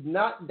sitteth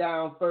not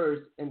down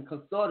first and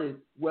consulteth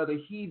whether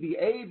he be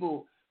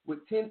able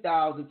with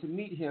 10,000 to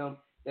meet him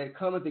that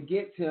cometh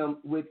against him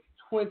with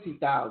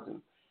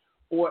 20,000?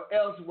 Or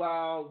else,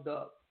 while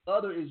the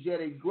other is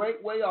yet a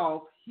great way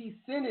off, he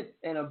sendeth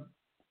an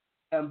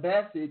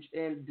ambassage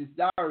and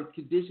desireth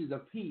conditions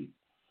of peace.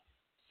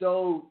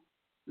 So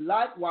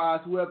likewise,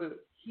 whoever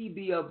he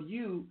be of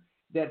you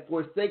that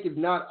forsaketh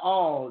not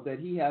all that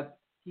he hath,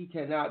 he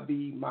cannot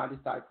be my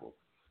disciple.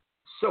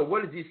 So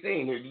what is he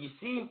saying here? Do you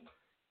see?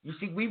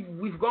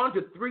 We've gone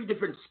to three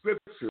different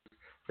scriptures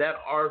that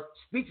are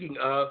speaking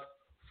of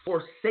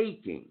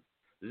forsaking,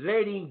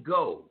 letting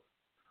go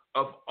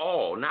of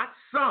all, not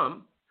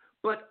some,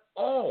 but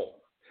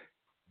all.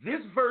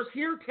 This verse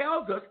here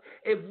tells us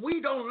if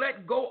we don't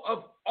let go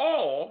of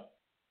all,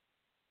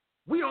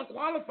 we don't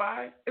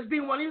qualify as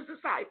being one of his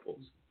disciples.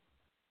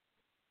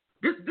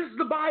 This is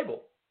the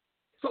Bible.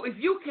 So if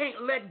you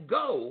can't let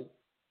go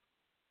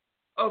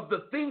of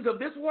the things of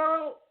this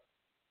world,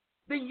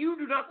 then you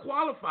do not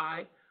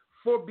qualify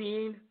for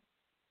being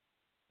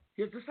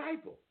his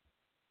disciple.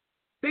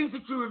 Things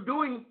that you are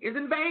doing is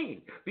in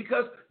vain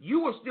because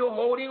you are still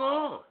holding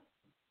on.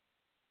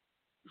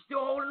 You're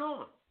still holding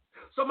on.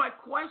 So my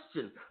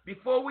question,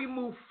 before we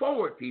move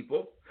forward,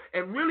 people,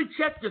 and really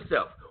check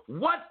yourself,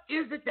 what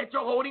is it that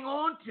you're holding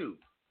on to?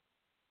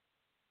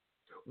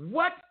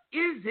 What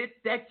is it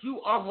that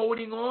you are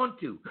holding on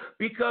to?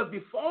 Because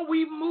before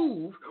we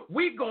move,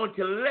 we're going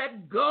to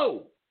let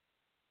go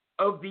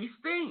of these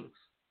things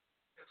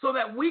so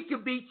that we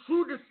can be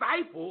true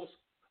disciples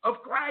of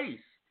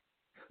Christ,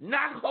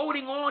 not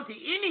holding on to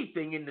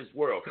anything in this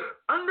world.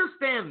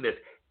 Understand this.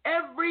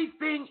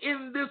 Everything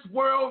in this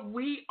world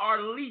we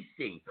are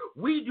leasing.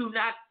 We do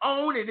not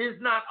own. It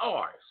is not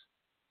ours.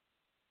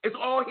 It's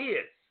all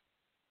his.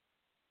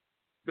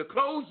 The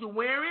clothes you're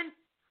wearing,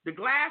 the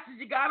glasses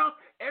you got on,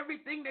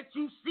 everything that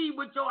you see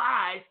with your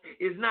eyes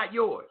is not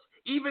yours.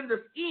 Even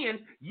the skin,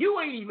 you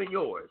ain't even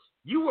yours.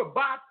 You were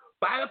bought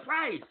by the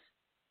price.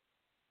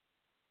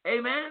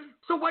 Amen?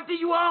 So what do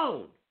you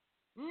own?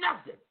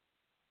 Nothing.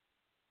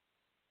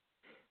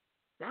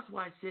 That's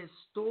why it says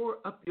store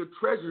up your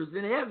treasures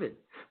in heaven.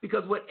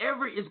 Because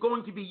whatever is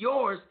going to be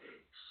yours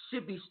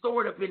should be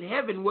stored up in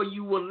heaven where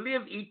you will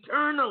live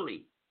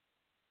eternally.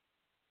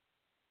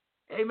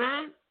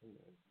 Amen?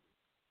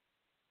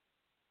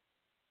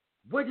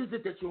 What is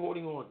it that you're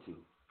holding on to?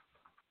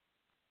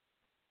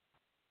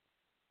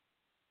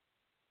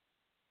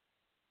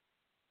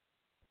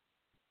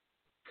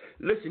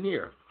 Listen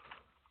here.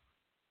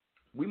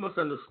 We must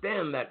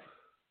understand that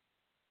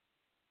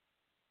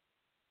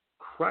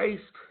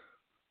Christ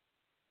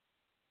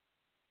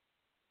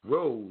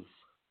rose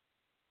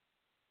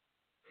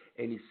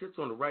and he sits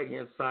on the right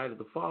hand side of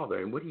the Father.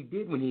 And what he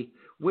did when he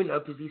went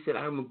up is he said,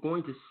 I'm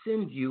going to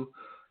send you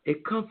a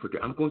comforter.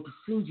 I'm going to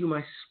send you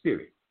my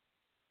spirit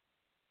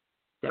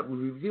that will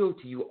reveal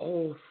to you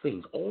all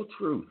things, all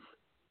truth.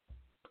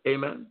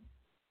 Amen.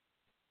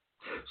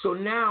 So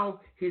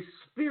now his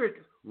spirit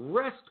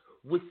rests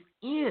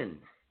within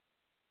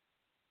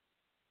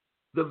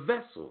the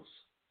vessels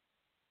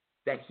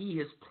that he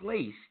has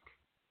placed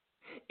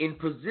in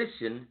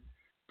position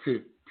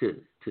to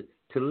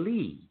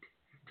lead,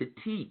 to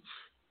teach,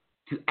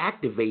 to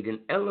activate and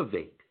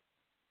elevate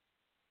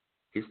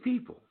his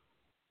people.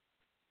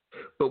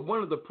 But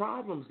one of the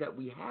problems that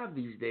we have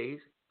these days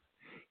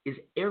is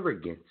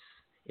arrogance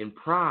and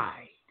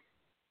pride.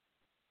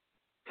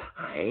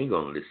 I ain't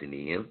going to listen to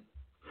him.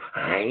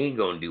 I ain't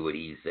going to do what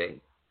he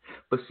say.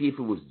 But see, if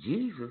it was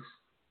Jesus,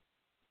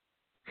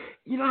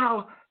 you know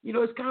how,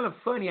 it's kind of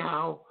funny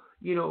how,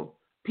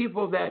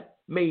 people that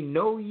may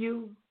know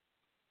you,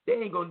 they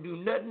ain't going to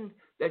do nothing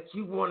that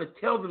you want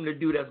to tell them to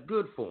do that's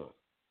good for them.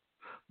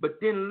 But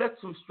then let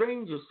some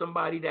stranger,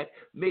 somebody that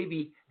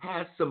maybe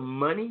has some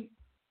money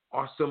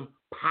or some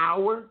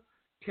power,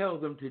 tell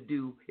them to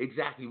do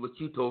exactly what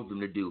you told them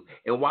to do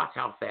and watch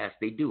how fast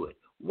they do it.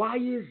 Why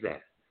is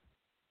that?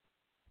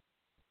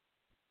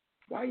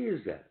 Why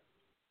is that?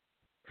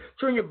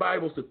 Turn your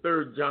Bibles to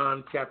 3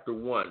 John chapter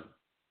 1,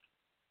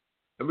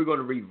 and we're going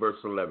to read verse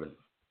 11.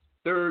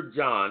 3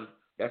 John,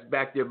 that's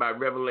back there by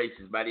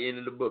Revelations, by the end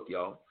of the book,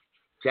 y'all.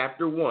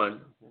 Chapter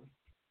 1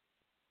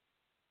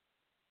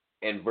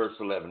 and verse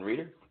 11. Read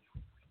it.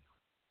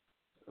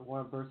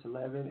 1 verse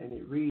 11, and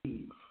it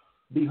reads,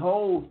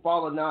 Behold,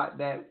 follow not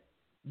that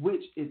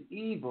which is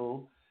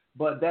evil,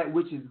 but that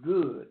which is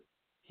good.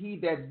 He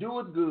that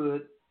doeth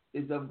good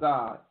is of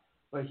God,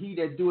 but he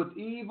that doeth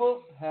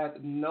evil hath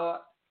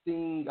not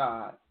seen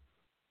God.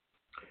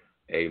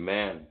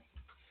 Amen.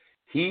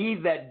 He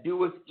that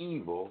doeth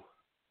evil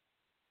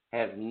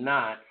has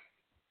not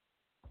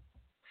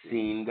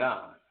seen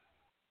God.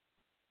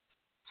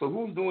 So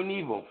who's doing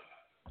evil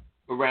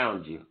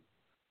around you?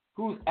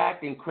 Who's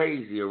acting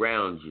crazy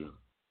around you?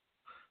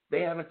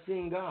 They haven't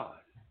seen God.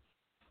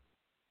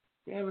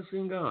 They haven't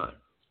seen God.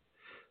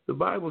 The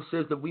Bible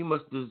says that we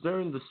must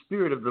discern the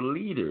spirit of the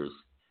leaders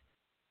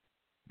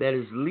that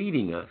is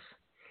leading us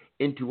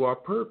into our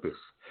purpose,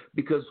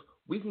 because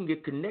we can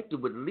get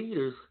connected with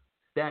leaders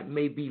that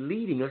may be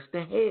leading us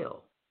to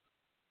hell.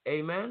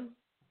 Amen?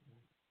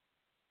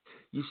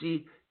 You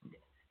see,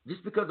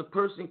 just because a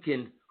person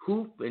can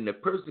hoop and a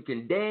person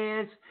can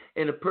dance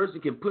and a person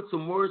can put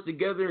some words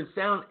together and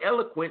sound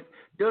eloquent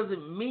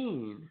doesn't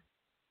mean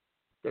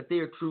that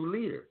they're a true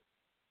leader.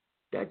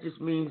 That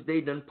just means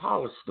they done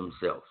polished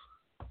themselves.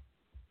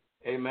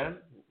 Amen?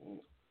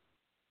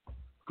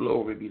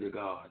 Glory be to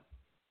God.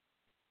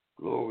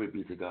 Glory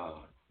be to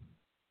God.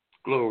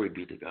 Glory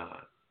be to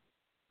God.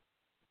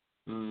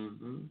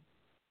 Mm-hmm.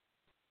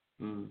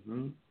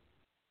 Mm-hmm.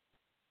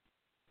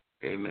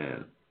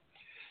 Amen.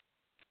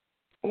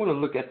 I want to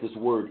look at this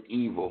word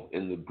evil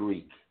in the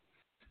Greek.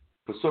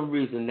 For some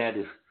reason, that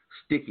is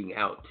sticking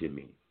out to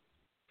me.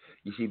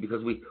 You see,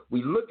 because we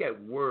look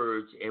at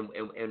words and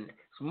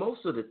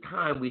most of the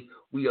time we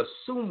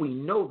assume we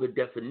know the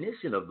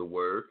definition of the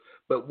word,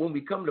 but when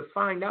we come to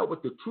find out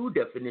what the true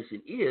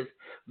definition is,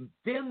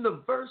 then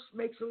the verse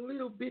makes a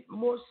little bit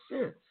more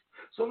sense.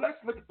 So let's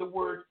look at the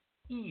word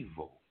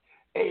evil.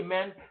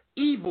 Amen.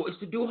 Evil is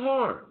to do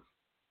harm.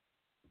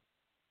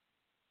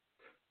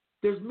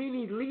 There's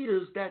many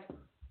leaders that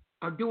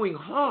are doing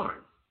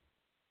harm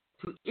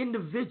to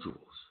individuals.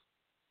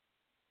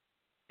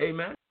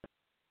 Amen.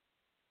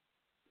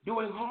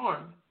 Doing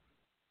harm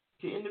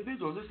to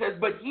individuals. It says,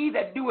 but he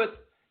that doeth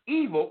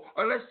evil,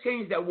 or let's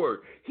change that word,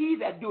 he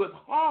that doeth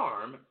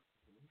harm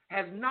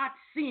has not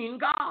seen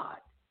God.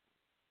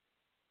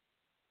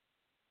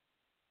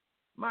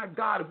 My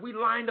God, if we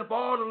lined up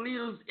all the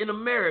leaders in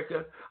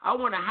America, I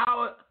wonder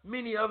how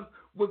many of them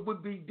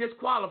would be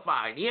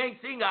disqualified. He ain't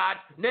seen God.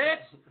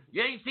 Next.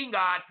 You ain't seen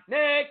God.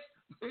 Next.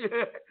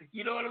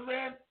 You know what I'm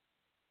saying?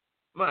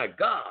 My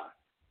God.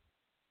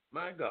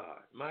 My God.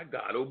 My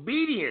God.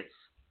 Obedience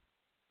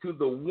to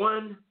the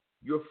one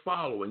you're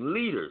following.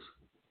 Leaders,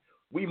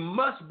 we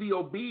must be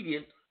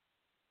obedient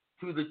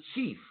to the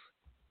chief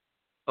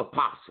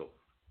apostle,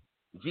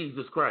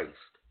 Jesus Christ.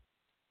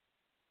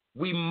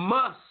 We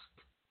must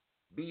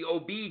be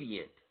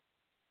obedient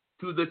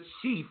to the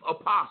chief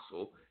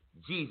apostle,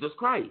 Jesus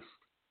Christ.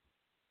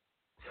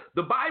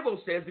 The Bible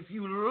says, if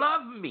you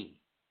love me,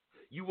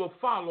 you will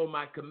follow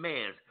my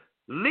commands.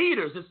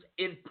 Leaders, it's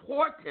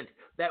important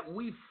that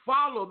we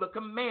follow the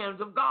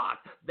commands of God,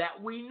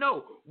 that we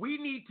know. We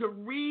need to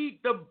read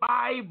the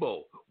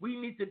Bible. We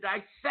need to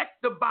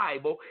dissect the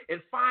Bible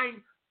and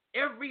find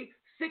every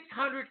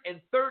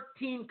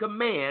 613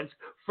 commands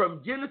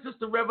from Genesis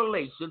to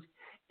Revelation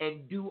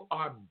and do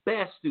our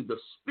best through the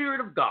Spirit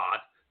of God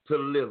to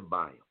live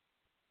by them.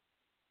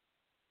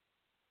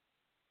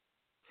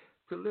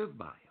 To live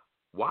by them.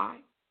 Why?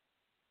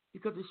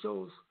 Because it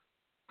shows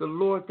the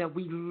Lord that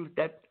we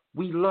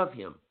love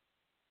him.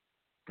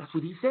 That's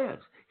what he says.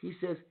 He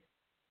says,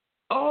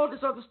 all this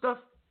other stuff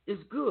is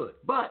good,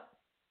 but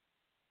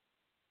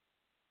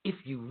if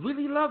you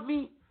really love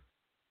me,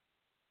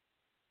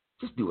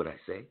 just do what I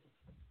say.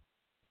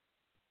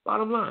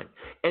 Bottom line.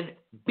 And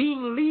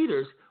being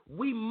leaders,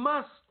 we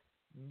must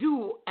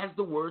do as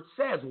the word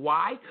says.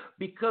 Why?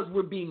 Because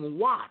we're being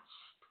watched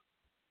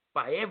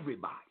by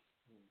everybody.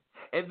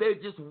 And they're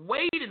just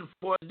waiting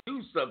for us to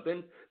do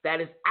something that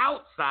is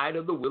outside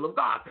of the will of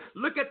God.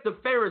 Look at the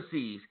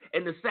Pharisees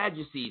and the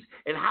Sadducees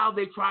and how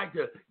they tried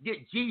to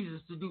get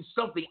Jesus to do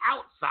something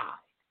outside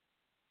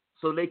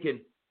so they can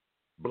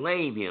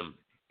blame him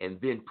and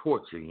then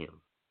torture him.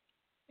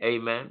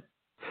 Amen.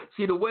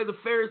 See, the way the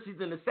Pharisees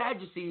and the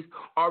Sadducees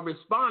are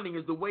responding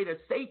is the way that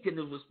Satan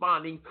is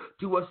responding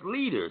to us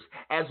leaders.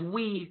 As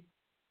we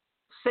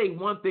say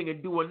one thing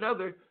and do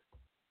another,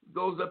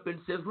 goes up and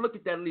says, look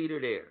at that leader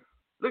there.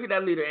 Look at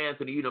that leader,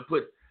 Anthony. You know,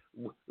 put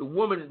the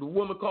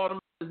woman called him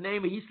his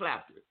name and he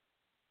slapped her.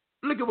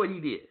 Look at what he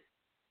did.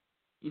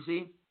 You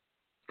see?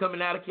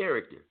 Coming out of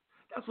character.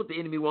 That's what the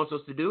enemy wants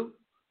us to do.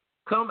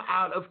 Come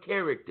out of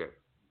character.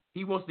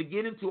 He wants to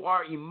get into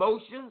our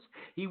emotions.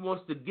 He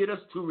wants to get us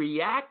to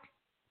react.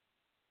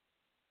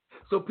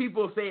 So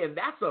people are saying,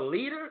 that's a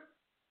leader?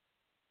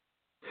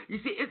 You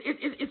see,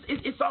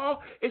 it's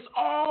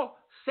all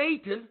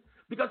Satan,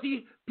 because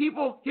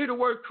people hear the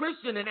word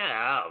Christian and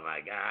oh my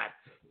God,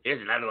 there's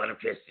another one of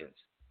Christians.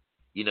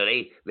 You know,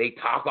 they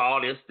talk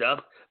all this stuff,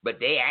 but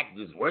they act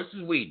as worse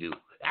as we do.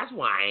 That's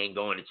why I ain't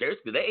going to church,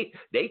 because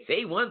they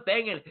say one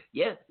thing and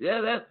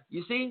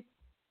you see?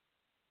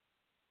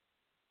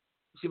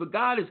 See, but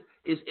God is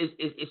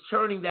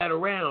turning that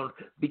around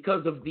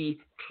because of the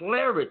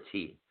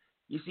clarity.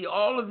 You see,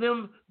 all of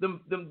them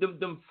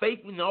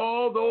fake and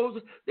all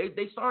those,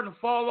 they starting to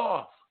fall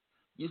off.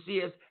 You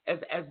see,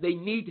 as they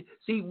need.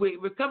 See,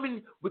 we're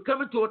coming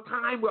to a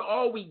time where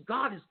all we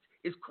got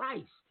is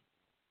Christ.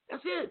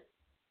 That's it.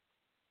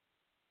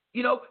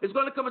 You know, it's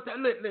going to come a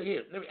time. Let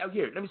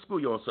me school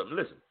you on something.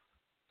 Listen,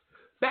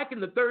 back in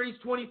the 30s,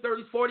 20s,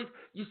 30s, 40s,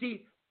 you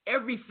see,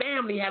 every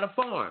family had a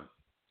farm.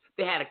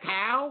 They had a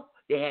cow.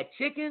 They had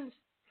chickens.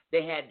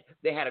 They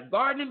had a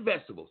garden and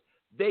vegetables.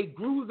 They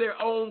grew their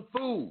own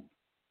food.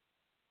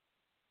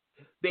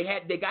 They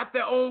got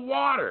their own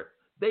water.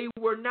 They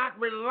were not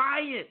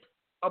reliant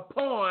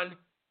upon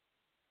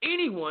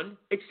anyone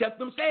except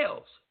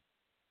themselves.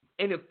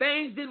 And if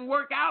things didn't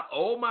work out,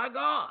 oh my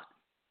God.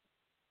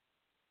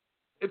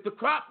 If the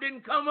crop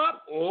didn't come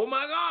up, oh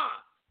my God.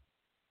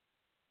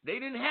 They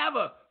didn't have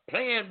a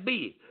plan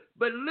B.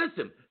 But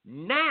listen,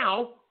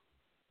 now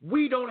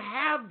we don't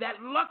have that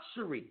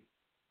luxury.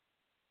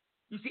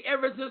 You see,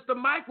 ever since the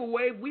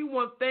microwave, we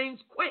want things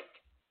quick.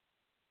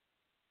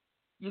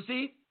 You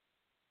see?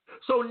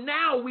 So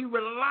now we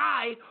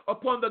rely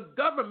upon the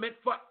government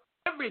for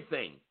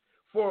everything,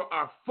 for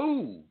our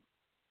food,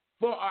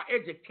 for our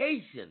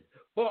education,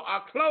 for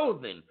our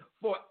clothing,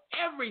 for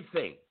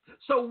everything.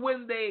 So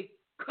when they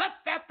cut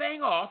that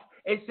thing off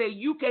and say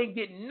you can't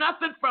get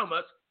nothing from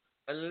us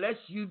unless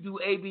you do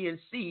A, B, and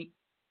C,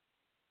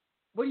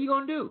 what are you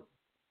going to do?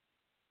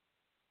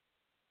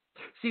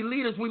 See,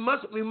 leaders, we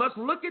must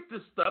look at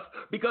this stuff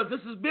because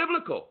this is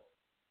biblical.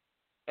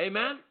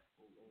 Amen?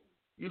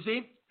 You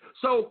see?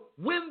 So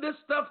when this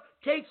stuff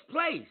takes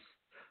place,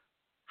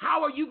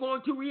 how are you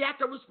going to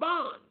react or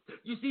respond?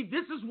 You see,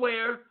 this is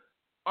where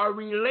our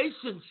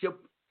relationship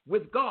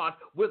with God,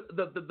 with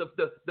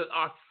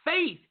our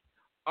faith,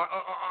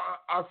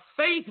 our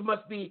faith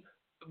must be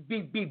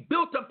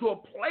built up to a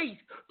place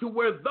to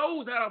where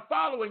those that are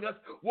following us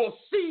will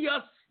see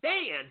us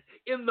stand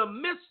in the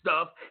midst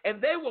of,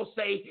 and they will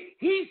say,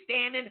 he's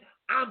standing,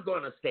 I'm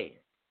going to stand.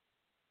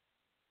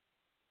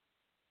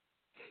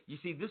 You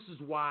see, this is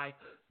why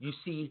you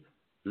see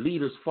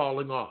leaders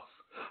falling off.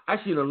 I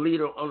seen a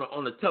leader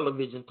on the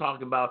television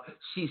talking about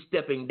she's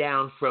stepping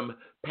down from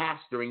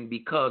pastoring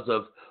because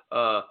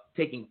of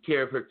taking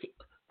care of her kids.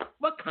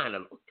 What kind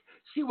of?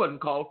 She wasn't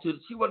called.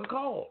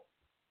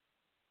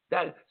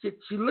 That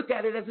she looked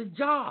at it as a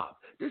job.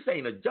 This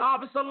ain't a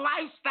job. It's a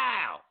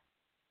lifestyle.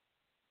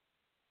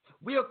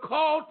 We are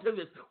called to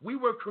this. We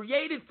were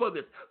created for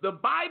this. The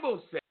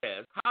Bible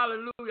says,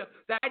 hallelujah,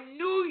 that I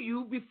knew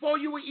you before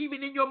you were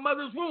even in your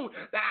mother's womb,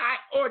 that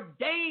I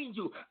ordained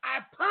you. I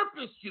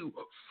purposed you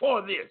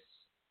for this.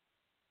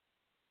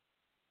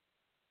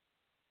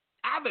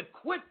 I've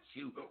equipped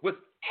you with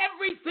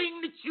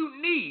everything that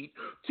you need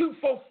to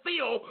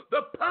fulfill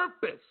the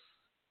purpose.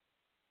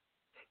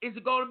 Is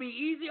it going to be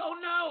easy? Oh,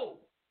 no.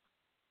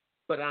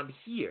 But I'm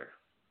here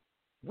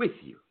with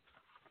you.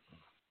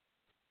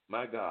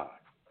 My God.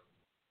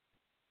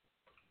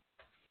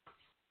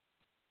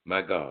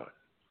 My God.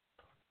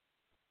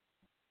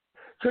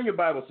 Turn your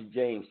Bibles to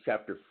James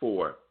chapter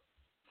 4.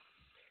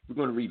 We're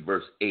going to read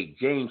verse 8.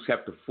 James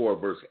chapter 4,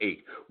 verse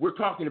 8. We're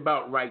talking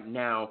about right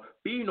now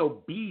being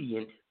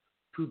obedient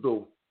to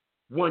the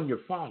one you're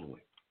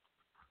following.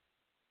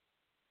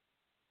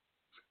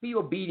 Be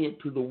obedient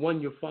to the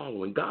one you're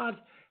following. God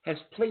has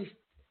placed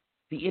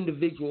the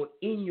individual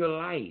in your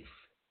life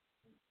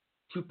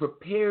to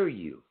prepare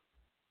you,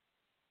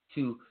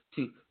 to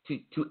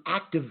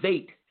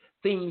activate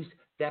things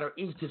that are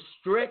in to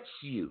stretch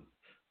you,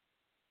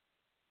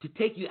 to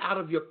take you out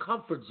of your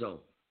comfort zone.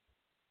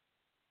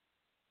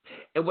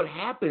 And what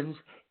happens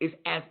is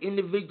as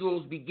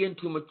individuals begin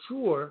to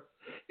mature,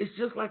 it's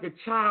just like a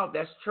child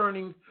that's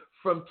turning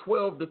from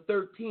 12 to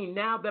 13.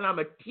 Now that I'm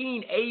a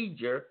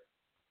teenager,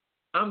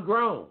 I'm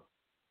grown.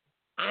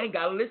 I ain't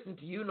got to listen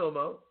to you no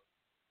more.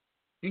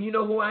 Do you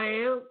know who I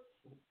am?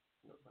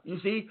 You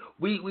see,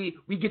 we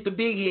get the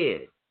big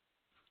head.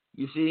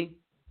 You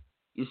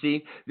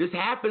see, this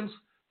happens.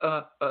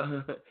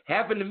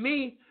 Happened to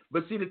me,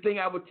 but see, the thing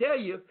I would tell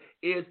you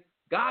is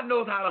God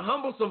knows how to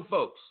humble some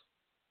folks.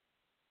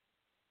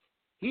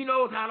 He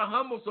knows how to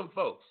humble some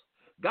folks.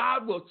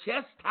 God will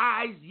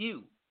chastise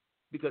you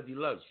because he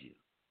loves you.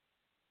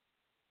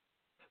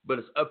 But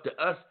it's up to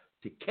us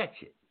to catch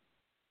it,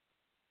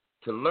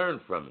 to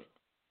learn from it,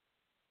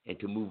 and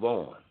to move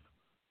on.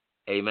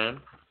 Amen.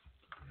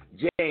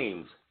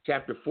 James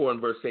chapter 4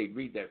 and verse 8.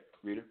 Read that,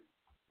 reader.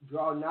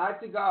 Draw nigh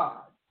to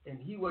God, and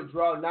he will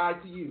draw nigh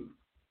to you.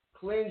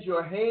 Cleanse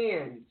your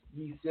hands,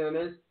 ye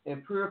sinners,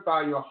 and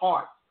purify your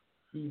hearts,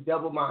 ye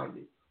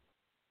double-minded.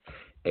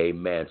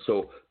 Amen.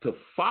 So to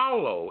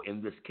follow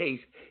in this case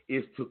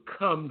is to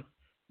come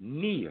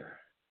near.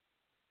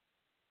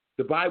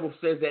 The Bible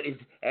says that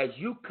as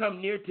you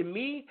come near to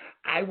me,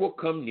 I will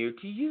come near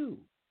to you.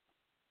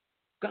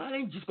 God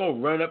ain't just going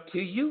to run up to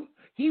you.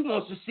 He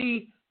wants to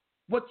see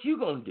what you're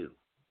going to do.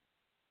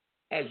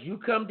 As you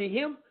come to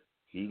him,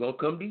 he's going to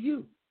come to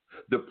you.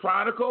 The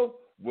prodigal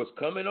was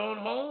coming on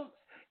home,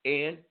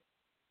 and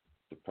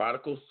the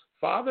prodigal's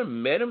father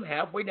met him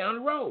halfway down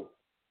the road.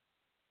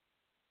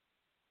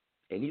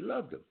 And he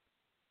loved him,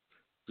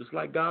 just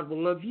like God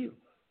will love you.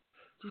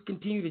 Just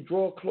continue to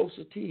draw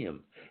closer to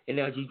him. And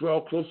as you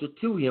draw closer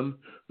to him,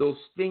 those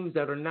things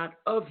that are not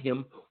of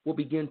him will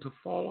begin to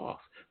fall off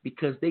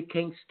because they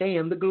can't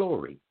stand the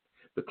glory.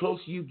 The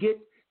closer you get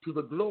to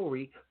the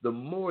glory, the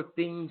more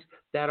things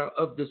that are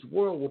of this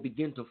world will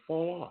begin to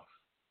fall off.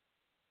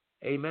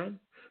 Amen?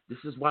 This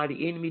is why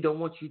the enemy don't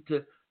want you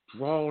to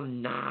draw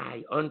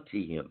nigh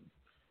unto him,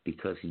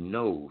 because he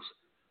knows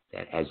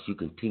that as you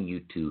continue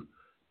to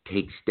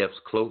take steps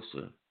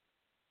closer,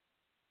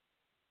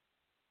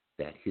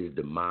 that his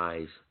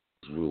demise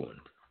is ruined.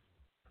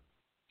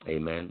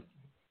 Amen.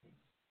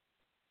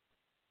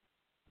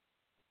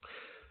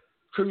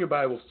 Turn your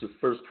Bibles to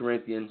 1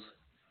 Corinthians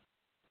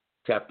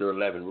chapter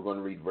 11. We're going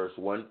to read verse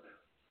 1.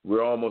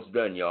 We're almost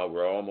done, y'all.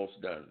 We're almost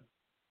done.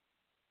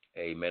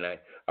 Amen.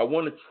 I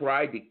want to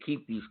try to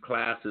keep these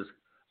classes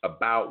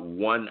about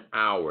 1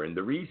 hour. And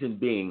the reason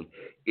being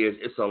is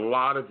it's a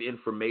lot of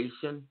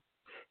information.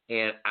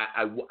 And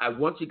I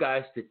want you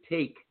guys to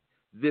take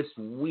this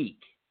week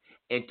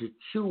and to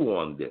chew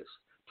on this,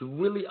 to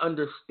really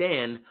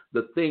understand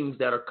the things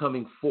that are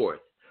coming forth.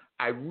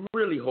 I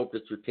really hope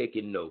that you're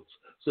taking notes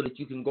so that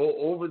you can go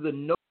over the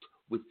notes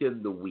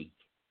within the week.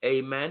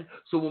 Amen.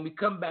 So when we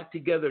come back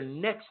together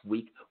next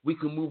week, we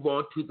can move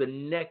on to the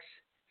next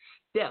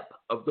step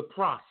of the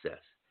process.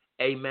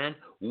 Amen.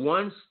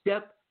 One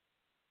step,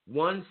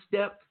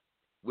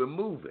 we're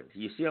moving.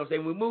 You see what I'm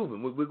saying? We're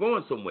moving. We're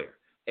going somewhere.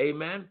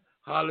 Amen.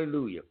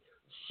 Hallelujah.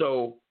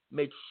 So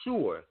make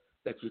sure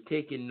that you're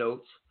taking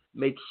notes.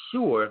 Make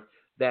sure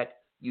that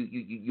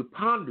you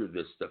ponder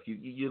this stuff.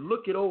 You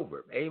look it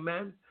over.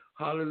 Amen.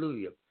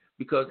 Hallelujah.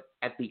 Because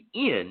at the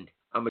end,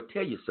 I'm going to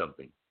tell you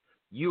something.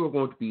 You are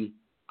going to be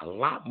a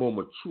lot more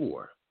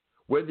mature.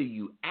 Whether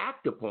you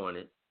act upon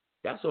it,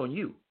 that's on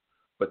you.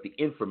 But the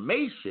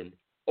information,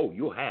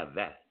 you'll have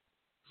that.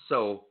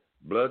 So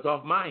blood's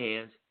off my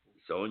hands.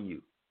 It's on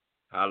you.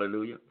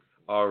 Hallelujah.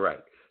 All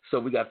right. So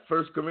we got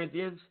 1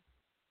 Corinthians.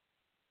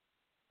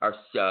 1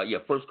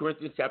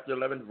 Corinthians chapter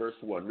 11, verse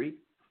 1. Read.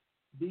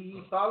 Be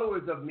ye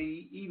followers of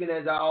me, even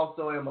as I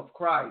also am of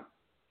Christ.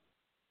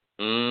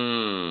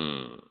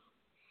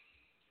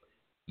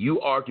 You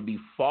are to be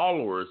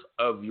followers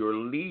of your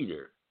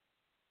leader.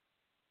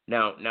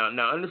 Now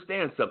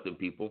understand something,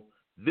 people.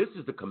 This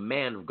is the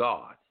command of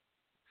God.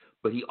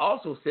 But he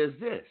also says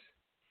this,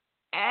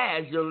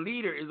 as your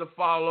leader is a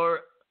follower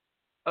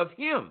of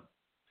him.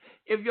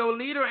 If your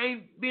leader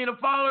ain't being a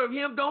follower of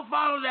him, don't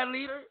follow that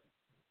leader.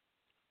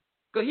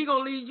 Because he's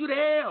going to lead you to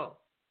hell.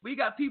 We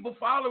got people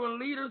following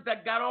leaders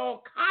that got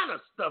all kind of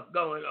stuff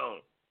going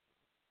on.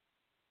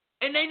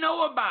 And they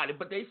know about it,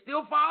 but they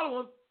still follow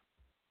them.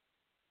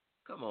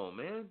 Come on,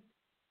 man.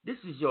 This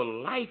is your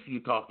life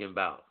you're talking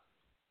about.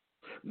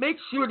 Make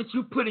sure that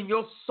you put in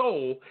your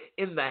soul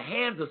in the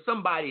hands of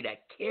somebody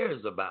that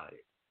cares about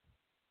it.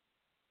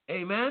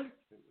 Amen?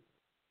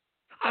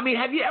 I mean,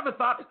 have you ever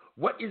thought,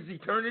 what is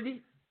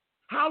eternity?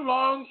 How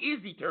long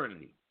is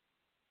eternity?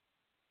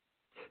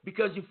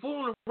 Because you're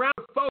fooling around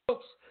with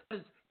folks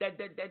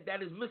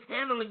that is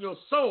mishandling your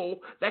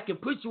soul that can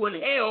put you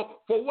in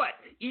hell for what?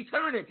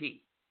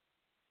 Eternity.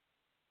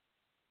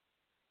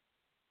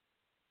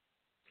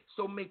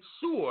 So make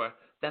sure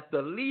that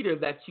the leader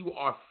that you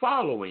are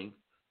following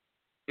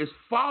is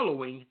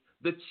following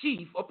the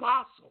chief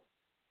apostle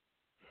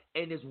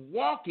and is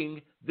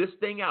walking this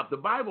thing out. The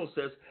Bible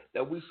says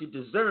that we should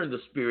discern the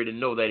spirit and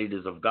know that it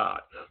is of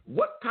God.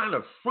 What kind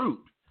of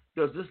fruit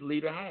does this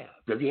leader have?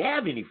 Does he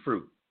have any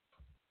fruit?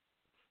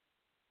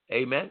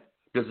 Amen.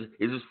 Is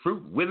his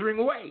fruit withering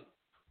away?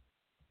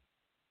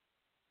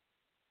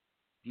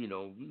 You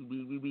know,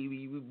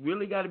 we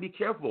really got to be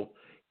careful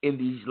in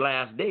these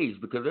last days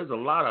because there's a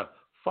lot of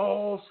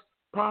false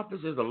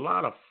prophets, there's a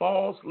lot of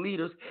false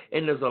leaders,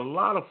 and there's a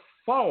lot of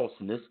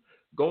falseness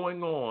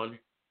going on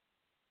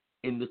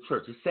in the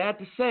church. It's sad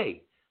to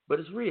say, but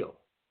it's real.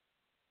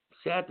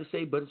 Sad to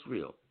say, but it's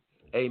real.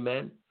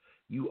 Amen.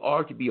 You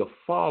are to be a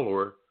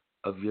follower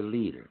of your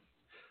leader.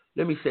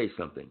 Let me say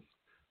something.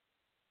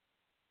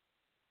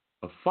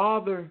 A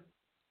father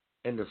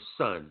and a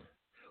son,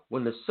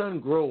 when the son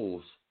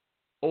grows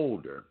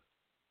older,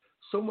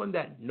 someone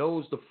that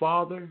knows the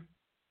father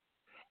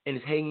and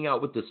is hanging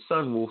out with the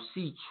son will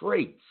see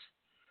traits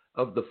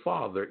of the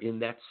father in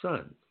that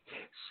son.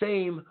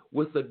 Same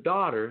with the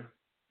daughter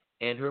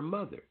and her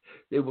mother.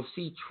 They will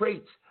see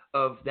traits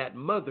of that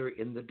mother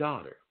in the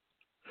daughter.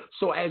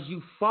 So as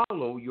you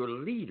follow your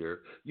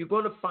leader, you're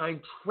going to find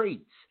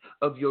traits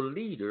of your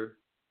leader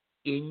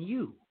in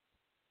you.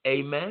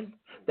 Amen.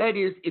 That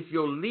is, if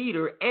your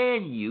leader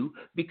and you,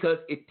 because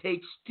it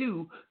takes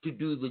two to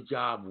do the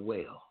job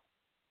well.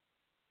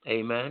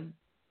 Amen.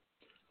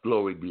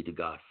 Glory be to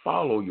God.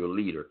 Follow your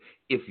leader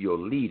if your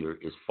leader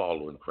is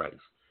following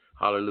Christ.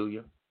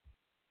 Hallelujah.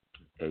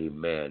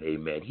 Amen.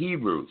 Amen.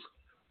 Hebrews.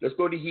 Let's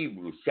go to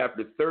Hebrews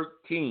chapter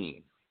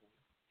 13.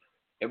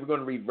 And we're going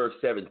to read verse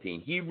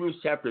 17. Hebrews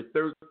chapter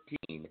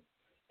 13.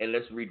 And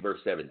let's read verse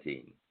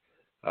 17.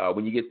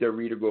 When you get there,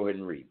 reader, go ahead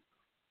and read.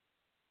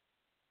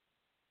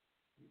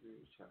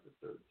 Hebrews chapter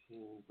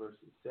 13,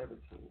 verses 17.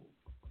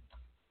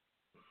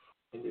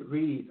 And it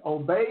reads,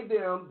 obey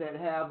them that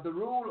have the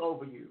rule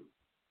over you,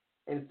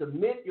 and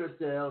submit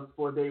yourselves,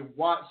 for they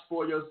watch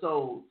for your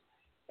souls,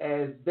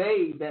 as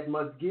they that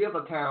must give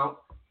account,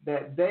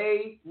 that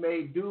they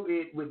may do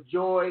it with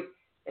joy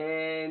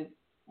and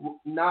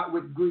not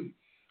with grief,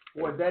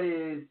 for that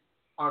is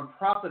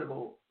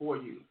unprofitable for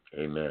you.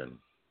 Amen.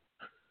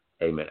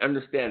 Amen.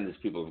 Understand this,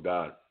 people of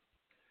God.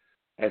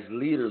 As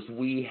leaders,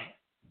 we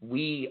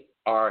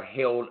are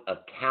held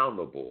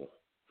accountable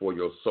for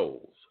your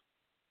souls.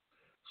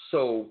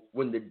 So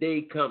when the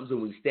day comes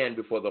and we stand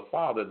before the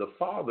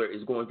Father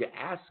is going to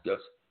ask us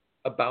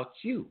about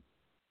you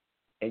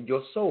and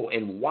your soul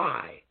and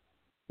why,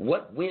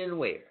 what, when, and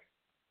where.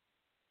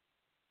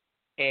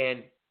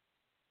 And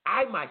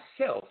I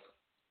myself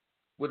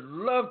would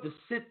love to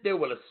sit there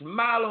with a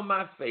smile on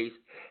my face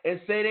and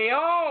say they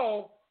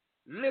all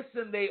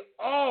listened, they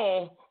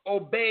all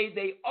obeyed,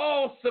 they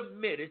all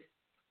submitted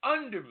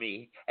under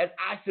me as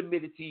I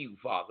submitted to you,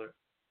 Father.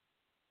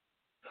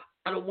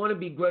 I don't want to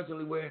be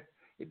grudgingly where,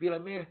 He'd be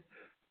like, man,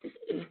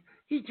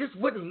 he just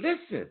wouldn't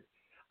listen.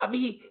 I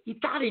mean, he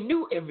thought he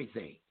knew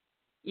everything.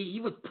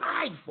 He was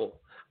prideful.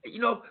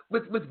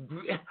 With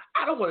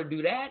I don't want to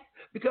do that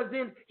because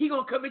then he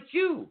gonna come at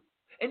you,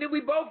 and then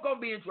we both gonna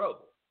be in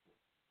trouble.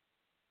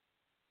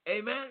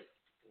 Amen.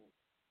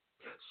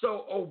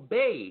 So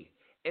obey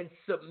and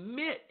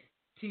submit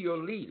to your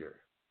leader,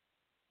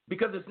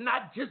 because it's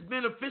not just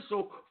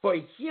beneficial for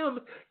him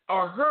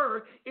or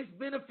her; it's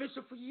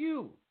beneficial for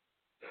you,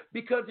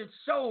 because it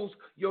shows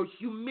your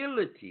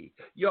humility,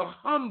 your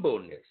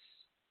humbleness,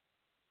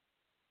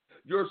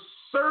 your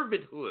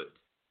servitude.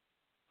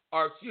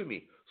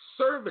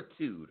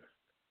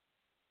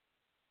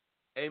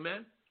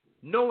 Amen?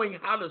 Knowing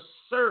how to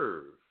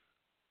serve.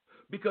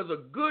 Because a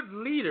good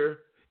leader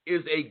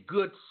is a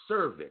good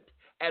servant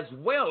as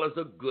well as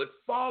a good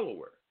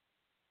follower.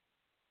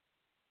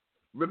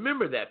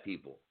 Remember that,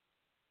 people.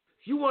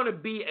 If you want to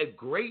be a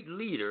great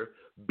leader,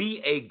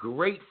 be a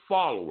great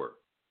follower.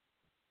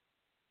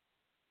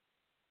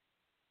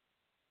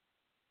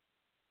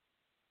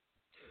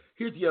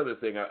 Here's the other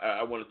thing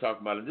I want to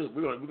talk about, and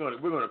we're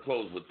going to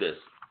close with this.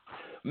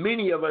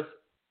 Many of us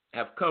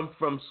have come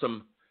from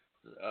some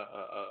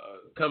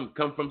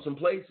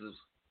places.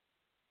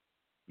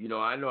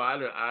 I know I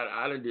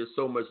done did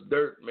so much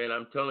dirt, man.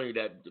 I'm telling you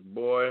that,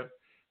 boy.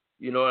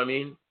 You know what I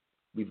mean?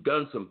 We've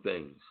done some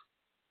things.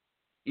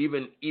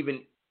 Even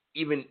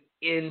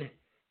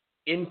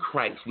in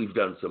Christ, we've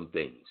done some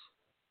things.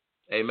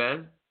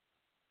 Amen.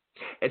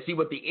 And see,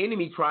 what the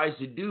enemy tries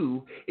to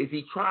do is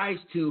he tries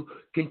to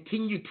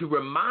continue to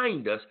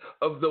remind us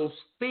of those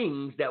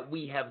things that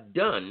we have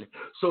done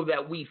so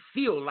that we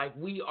feel like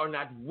we are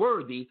not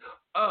worthy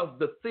of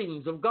the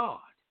things of God.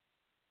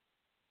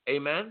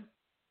 Amen?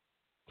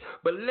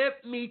 But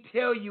let me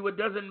tell you, it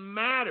doesn't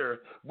matter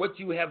what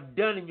you have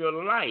done in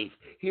your life.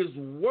 His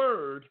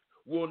word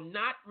will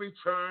not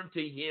return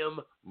to him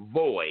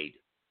void.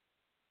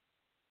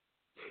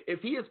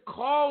 If he has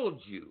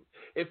called you,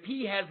 if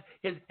he has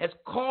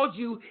called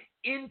you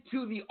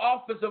into the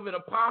office of an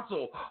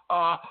apostle,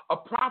 a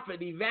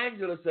prophet,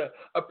 evangelist,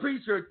 a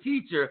preacher, a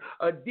teacher,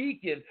 a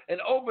deacon, an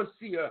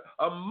overseer,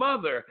 a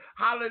mother,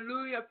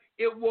 hallelujah,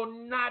 it will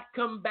not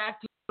come back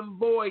to him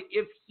void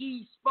if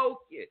he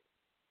spoke it.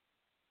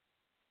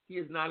 He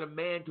is not a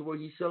man to where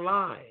he shall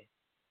lie.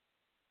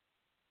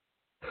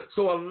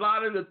 So a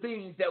lot of the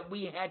things that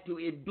we had to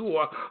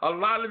endure, a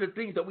lot of the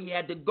things that we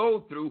had to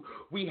go through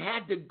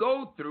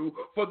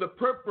for the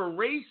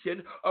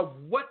preparation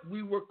of what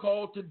we were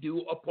called to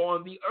do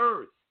upon the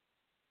earth.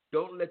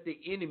 Don't let the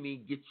enemy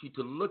get you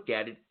to look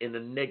at it in a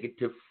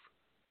negative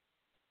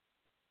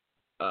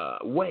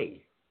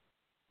way.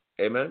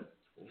 Amen?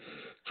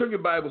 Turn your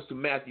Bibles to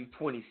Matthew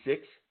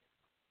 26.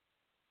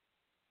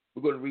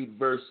 We're going to read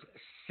verse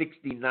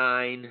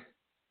 69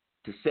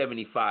 to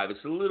 75.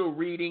 It's a little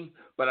reading,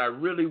 but I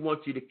really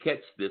want you to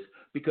catch this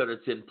because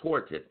it's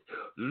important.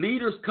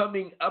 Leaders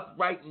coming up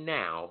right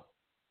now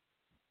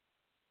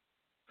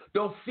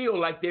don't feel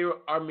like they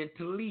are meant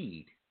to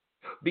lead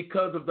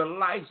because of the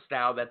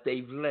lifestyle that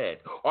they've led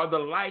or the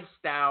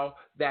lifestyle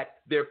that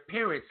their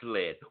parents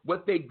led,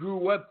 what they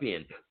grew up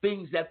in,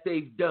 things that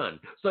they've done.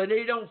 So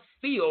they don't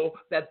feel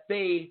that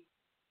they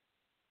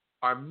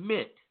are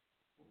meant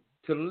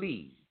to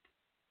lead.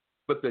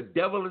 But the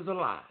devil is a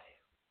lie.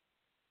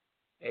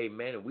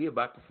 Amen. And we're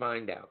about to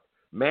find out.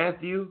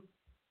 Matthew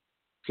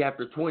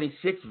chapter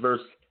 26,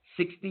 verse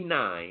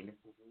 69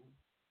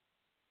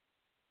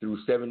 through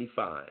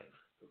 75.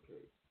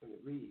 Okay, and it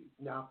reads,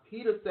 Now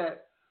Peter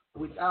sat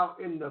without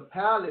in the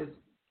palace,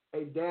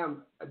 a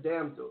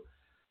damsel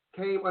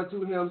came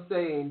unto him,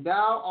 saying,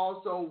 Thou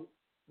also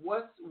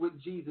wast with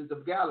Jesus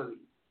of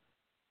Galilee.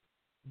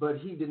 But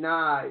he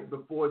denied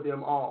before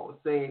them all,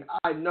 saying,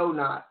 I know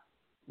not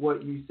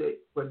what you say,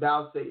 what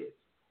thou sayest.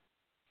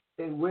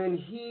 And when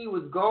he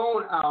was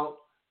gone out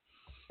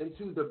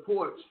into the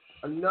porch,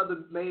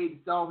 another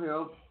maid saw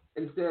him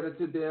and said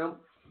unto them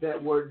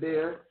that were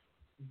there,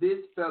 This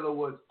fellow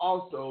was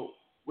also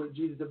with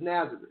Jesus of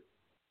Nazareth.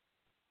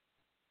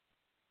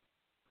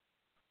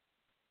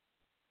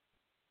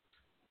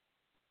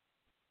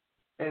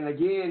 And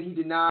again he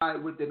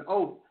denied with an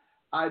oath,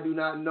 I do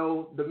not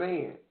know the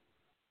man.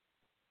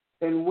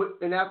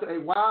 And after a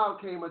while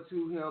came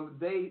unto him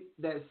they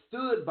that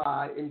stood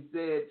by and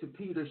said to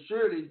Peter,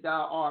 Surely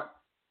thou art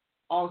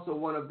also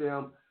one of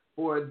them,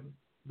 for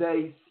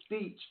thy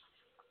speech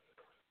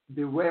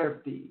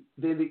beware thee.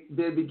 Then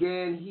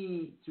began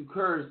he to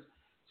curse,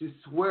 to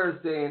swear,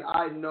 saying,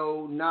 I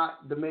know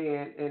not the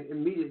man. And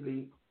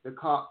immediately the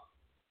cock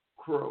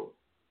crowed.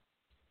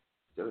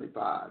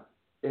 75.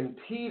 And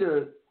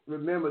Peter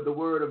remembered the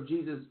word of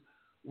Jesus,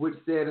 which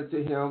said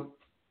unto him,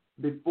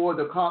 Before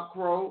the cock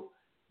crow,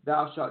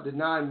 thou shalt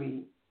deny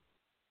me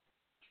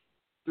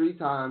 3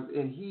 times.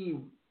 And he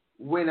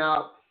went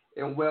out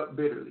and wept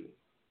bitterly.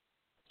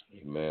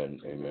 Amen.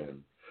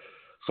 Amen.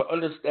 So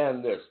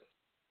understand this.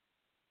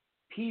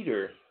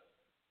 Peter,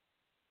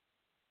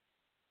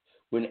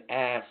 when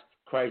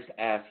Christ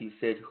asked, he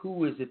said,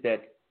 Who is it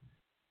that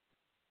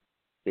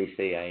they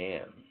say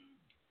I am?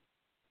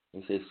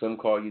 He said, some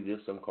call you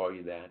this, some call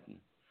you that. And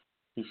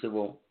he said,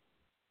 well,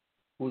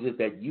 who is it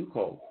that you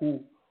call?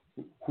 Who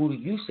do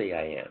you say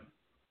I am?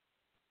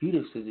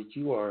 Peter says that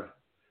you are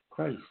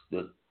Christ,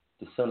 the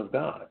Son of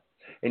God.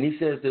 And he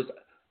said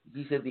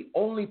the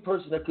only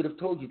person that could have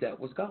told you that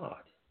was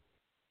God.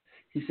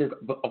 He said,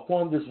 but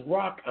upon this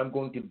rock I'm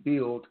going to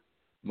build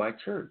my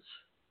church.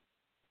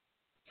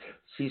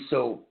 See,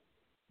 so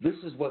this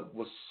is what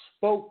was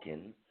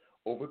spoken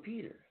over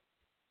Peter.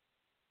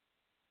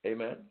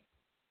 Amen.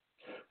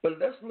 But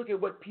let's look at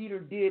what Peter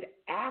did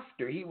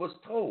after he was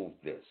told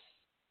this.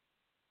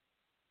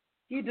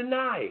 He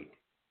denied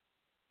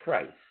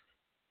Christ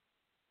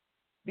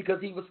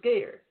because he was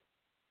scared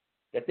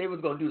that they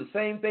was going to do the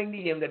same thing to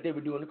him that they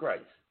were doing to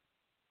Christ.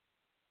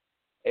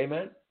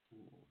 Amen.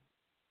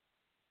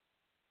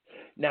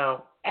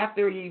 Now,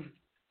 after he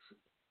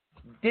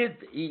did,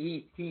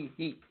 he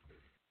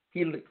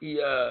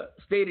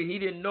stated he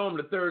didn't know him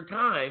the third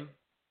time.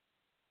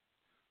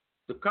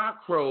 The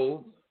cock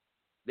crowed.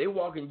 They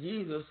walking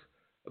Jesus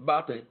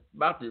about to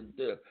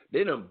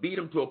they done beat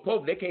him to a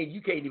pulp. You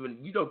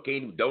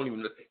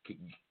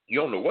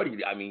don't know what he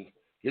did. I mean,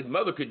 his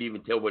mother couldn't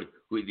even tell who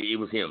it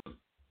was him.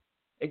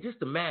 And just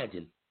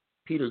imagine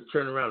Peter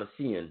turning around and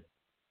seeing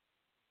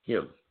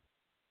him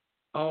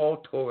all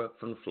tore up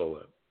from the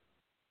floor up.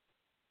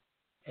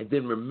 And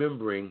then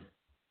remembering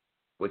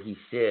what he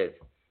said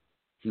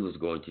he was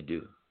going to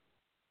do.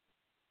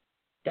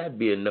 That'd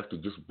be enough to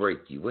just break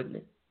you, wouldn't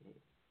it?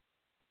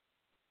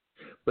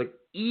 But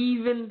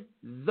even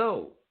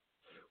though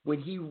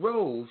when he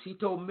rose, he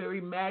told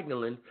Mary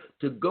Magdalene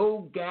to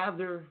go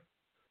gather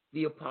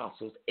the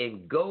apostles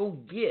and go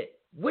get,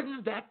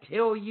 wouldn't that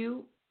tell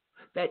you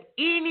that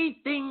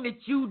anything that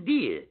you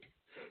did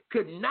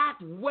could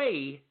not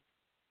weigh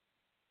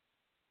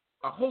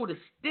or hold a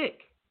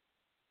stick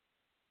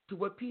to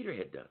what Peter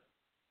had done?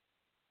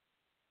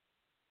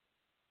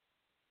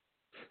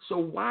 So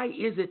why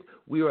is it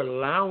we are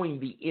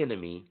allowing the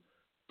enemy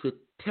to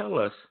tell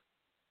us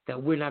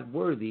that we're not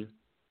worthy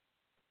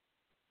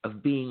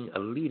of being a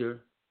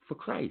leader for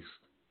Christ?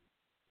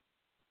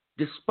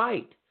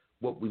 Despite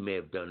what we may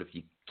have done, if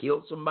you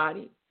killed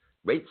somebody,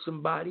 raped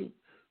somebody,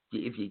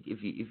 if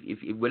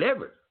you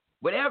whatever,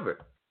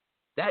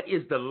 that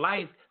is the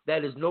life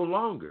that is no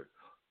longer.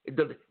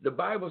 The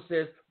Bible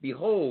says,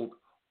 behold,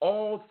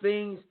 all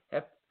things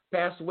have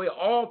passed away.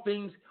 All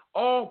things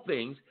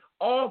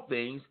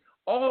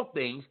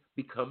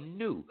become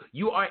new.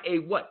 You are a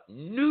what?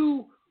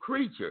 New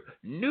creature.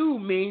 New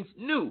means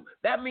new.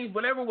 That means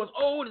whatever was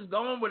old is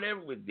gone.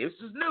 Whatever was, this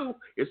is new.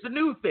 It's a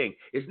new thing.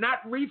 It's not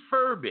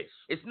refurbished.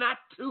 It's not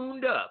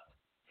tuned up.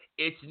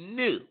 It's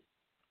new.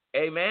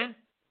 Amen.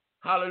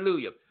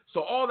 Hallelujah.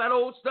 So all that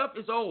old stuff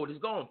is old.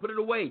 It's gone. Put it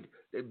away.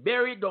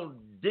 Bury it. Don't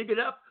dig it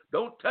up.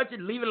 Don't touch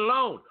it. Leave it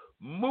alone.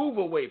 Move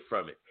away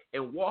from it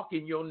and walk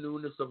in your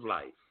newness of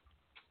life.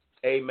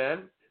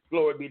 Amen.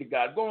 Glory be to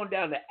God. Going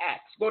down to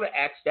Acts. Go to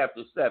Acts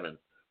chapter 7.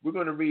 We're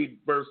going to read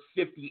verse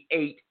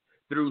 58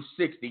 through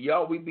 60.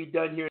 Y'all, we'll be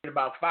done here in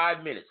about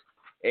 5 minutes.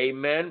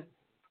 Amen.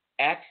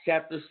 Acts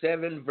chapter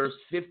 7, verse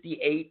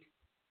 58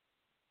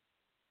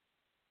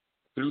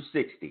 through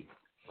 60.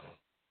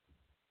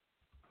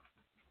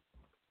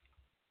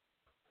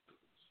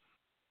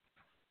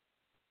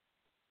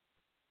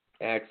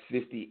 Acts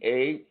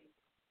 58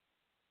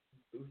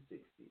 through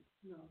 60.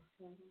 No,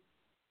 7.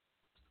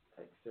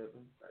 Acts 7.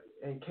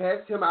 And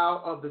cast him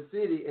out of the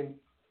city and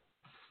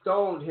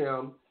stoned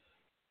him.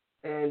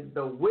 And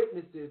the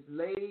witnesses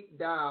laid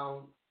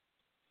down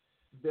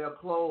their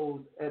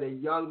clothes at a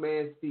young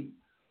man's feet,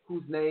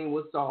 whose name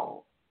was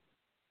Saul.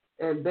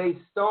 And they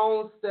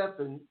stoned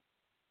Stephen,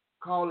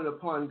 calling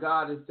upon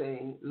God and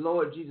saying,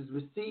 Lord Jesus,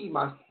 receive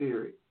my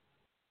spirit.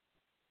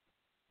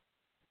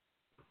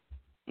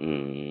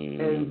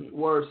 And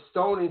were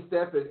stoning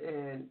Stephen,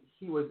 and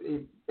he was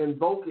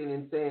invoking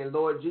and saying,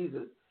 Lord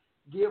Jesus,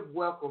 give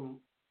welcome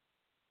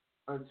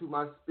unto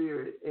my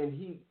spirit. And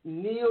he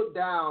kneeled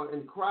down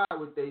and cried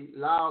with a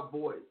loud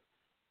voice,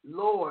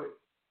 Lord,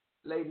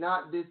 lay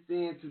not this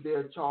sin to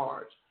their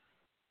charge.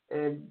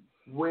 And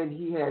when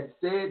he had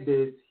said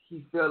this,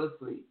 he fell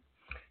asleep.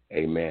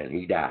 Amen.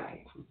 He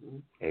died. Mm-hmm.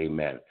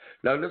 Amen.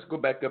 Now let's go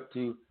back up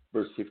to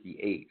verse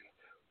 58,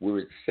 where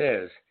it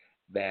says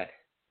that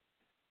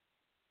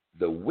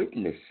the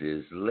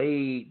witnesses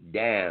laid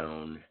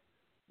down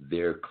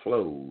their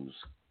clothes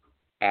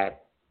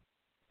at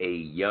a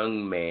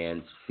young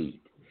man's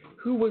feet.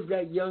 Who was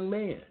that young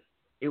man?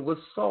 It was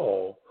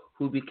Saul,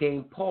 who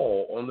became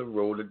Paul on the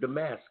road to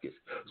Damascus.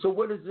 So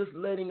what is this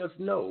letting us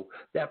know?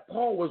 That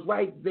Paul was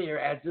right there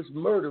as this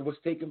murder was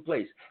taking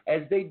place.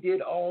 As they did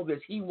all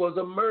this, he was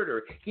a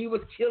murderer. He was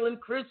killing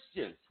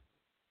Christians.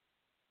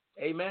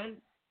 Amen?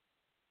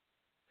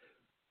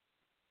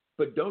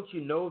 But don't you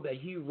know that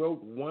he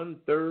wrote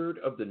 1/3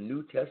 of the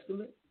New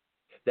Testament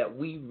that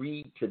we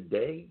read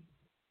today?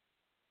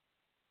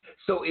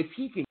 So if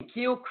he can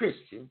kill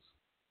Christians,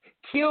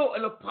 kill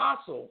an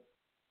apostle,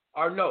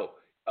 or no,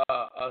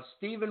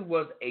 Stephen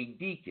was a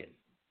deacon.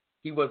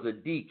 He was a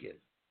deacon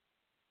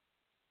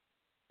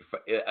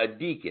a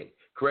deacon.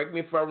 Correct me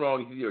if I'm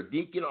wrong. He's either a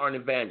deacon or an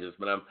evangelist,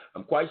 but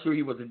I'm quite sure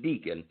he was a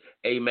deacon.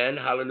 Amen.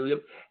 Hallelujah.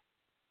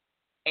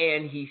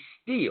 And he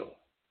still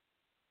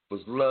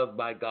was loved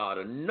by God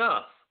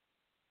enough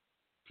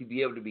to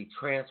be able to be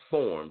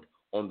transformed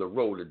on the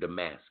road to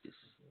Damascus.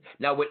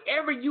 Now,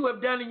 whatever you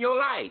have done in your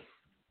life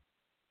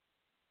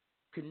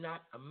could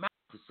not amount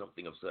to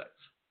something of such.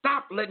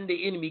 Stop letting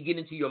the enemy get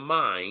into your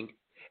mind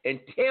and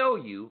tell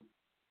you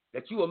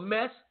that you a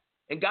mess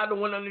and God don't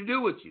want nothing to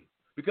do with you.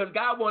 Because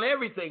God wants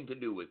everything to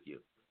do with you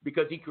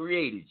because he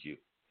created you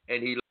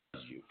and he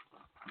loves you.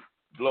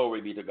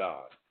 Glory be to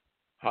God.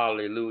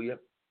 Hallelujah.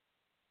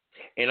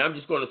 And I'm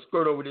just going to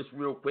skirt over this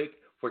real quick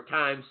for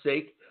time's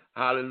sake.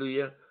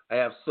 Hallelujah. I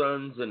have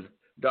sons and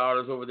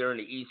daughters over there on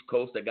the East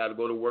Coast that got to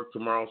go to work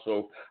tomorrow.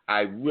 So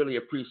I really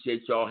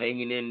appreciate y'all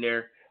hanging in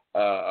there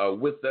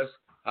with us.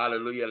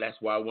 Hallelujah. That's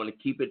why I want to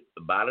keep it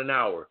about an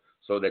hour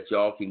so that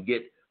y'all can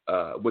get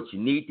what you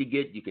need to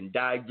get. You can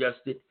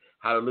digest it.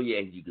 Hallelujah.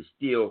 And you can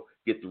still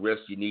get the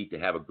rest you need to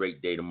have a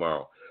great day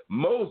tomorrow.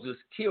 Moses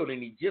killed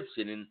an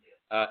Egyptian in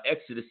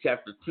Exodus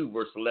chapter 2,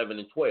 verse 11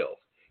 and 12.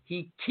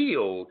 He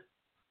killed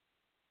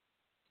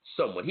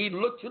someone. He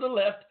looked to the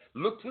left,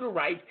 looked to the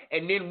right,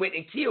 and then went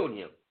and killed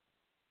him.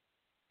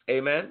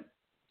 Amen.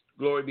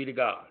 Glory be to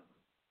God.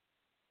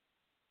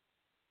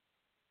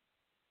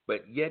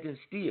 But yet and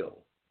still,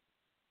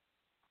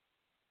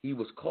 he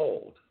was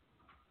called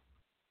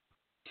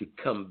to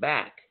come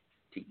back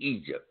to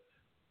Egypt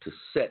to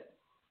set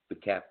the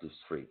captives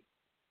free.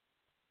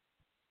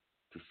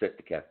 To set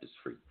the captives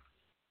free.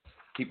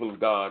 People of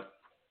God,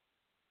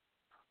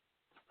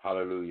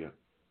 hallelujah.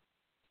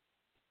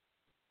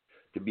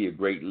 To be a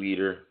great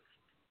leader,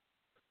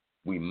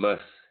 we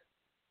must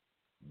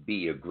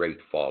be a great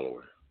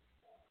follower.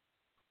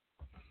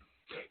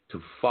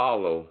 To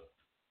follow,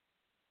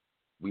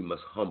 we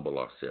must humble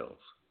ourselves.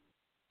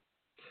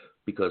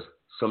 Because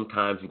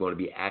sometimes we're going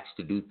to be asked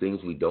to do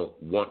things we don't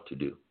want to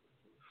do.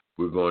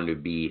 We're going to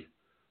be,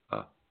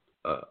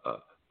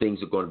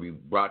 things are going to be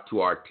brought to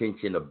our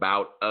attention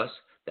about us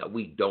that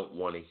we don't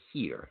want to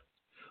hear.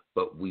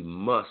 But we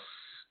must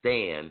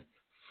stand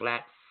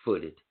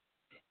flat-footed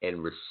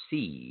and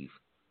receive,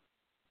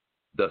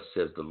 thus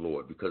says the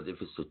Lord. Because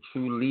if it's a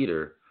true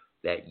leader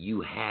that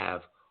you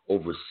have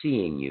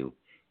overseeing you,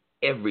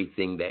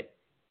 everything that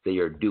they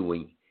are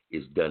doing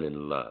is done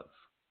in love.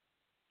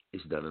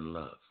 It's done in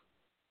love.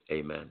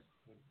 Amen.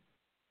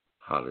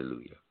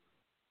 Hallelujah.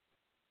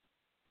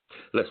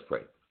 Let's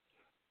pray.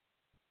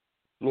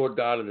 Lord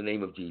God, in the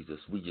name of Jesus,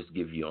 we just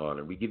give you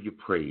honor. We give you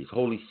praise.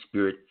 Holy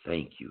Spirit,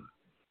 thank you.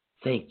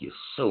 Thank you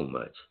so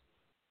much.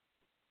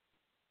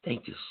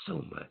 Thank you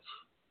so much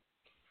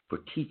for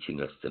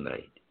teaching us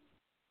tonight.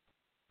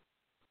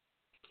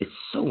 It's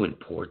so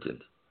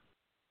important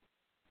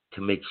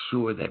to make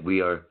sure that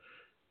we are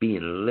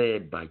being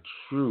led by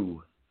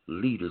true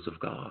leaders of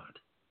God.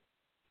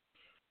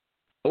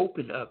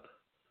 Open up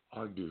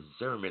our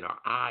discernment, our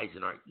eyes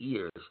and our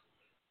ears,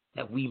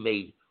 that we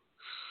may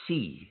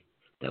see,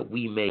 that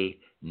we may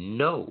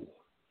know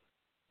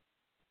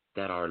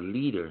that our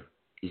leader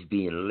is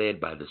being led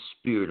by the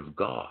Spirit of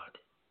God,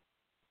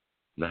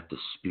 not the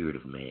spirit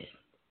of man.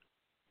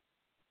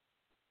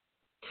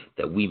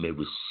 That we may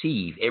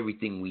receive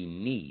everything we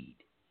need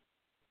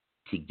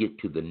to get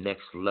to the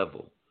next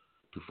level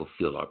to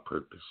fulfill our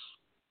purpose.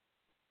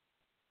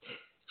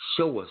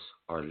 Show us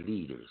our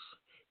leaders.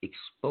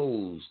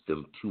 Expose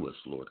them to us,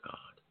 Lord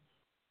God,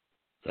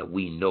 that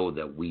we know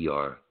that we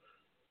are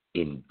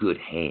in good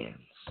hands.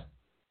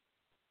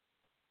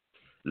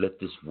 Let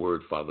this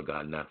word, Father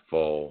God, not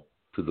fall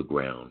to the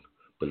ground,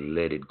 but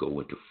let it go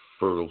into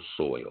fertile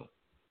soil,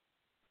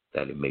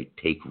 that it may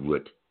take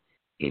root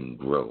and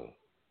grow,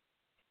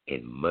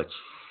 and much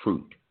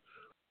fruit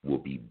will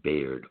be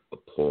bared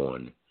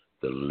upon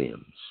the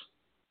limbs.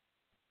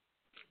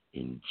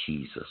 In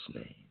Jesus'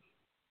 name.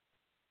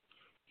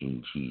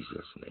 In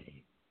Jesus'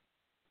 name.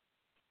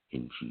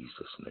 In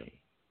Jesus' name.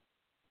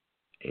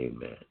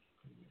 Amen.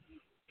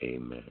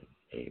 Amen.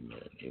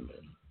 Amen.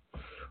 Amen.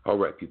 All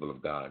right, people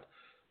of God.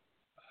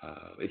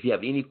 If you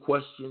have any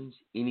questions,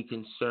 any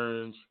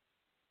concerns,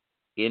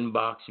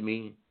 inbox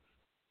me,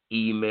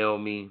 email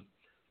me.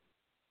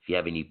 If you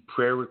have any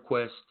prayer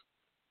requests,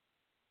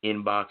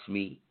 inbox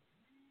me,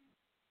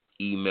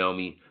 email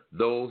me.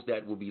 Those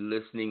that will be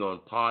listening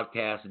on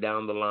podcasts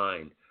down the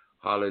line,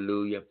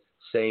 hallelujah.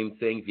 Same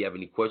thing. If you have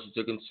any questions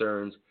or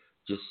concerns,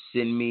 just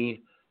send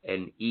me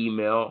an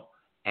email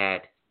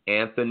at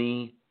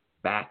Anthony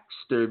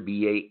Baxter,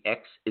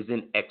 B-A-X is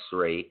in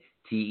X-ray,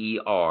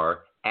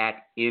 T-E-R,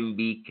 at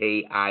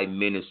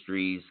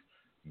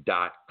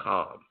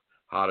mbkiministries.com.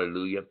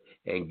 Hallelujah.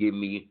 And give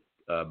me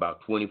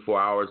about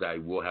 24 hours. I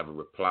will have a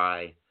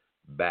reply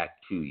back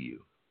to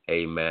you.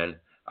 Amen.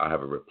 I'll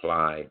have a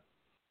reply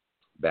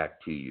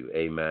back to you.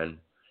 Amen.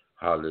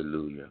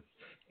 Hallelujah.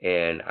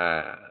 And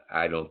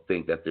I don't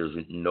think that there's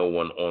no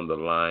one on the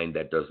line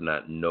that does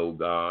not know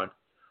God.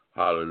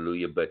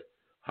 Hallelujah. But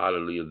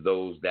hallelujah,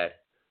 those that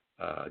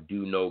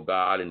do know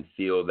God and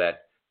feel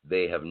that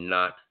they have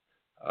not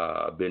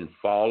been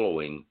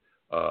following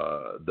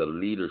the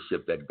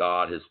leadership that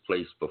God has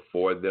placed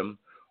before them,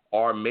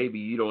 or maybe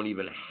you don't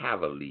even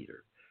have a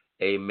leader.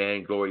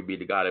 Amen. Glory be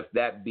to God. If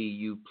that be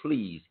you,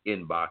 please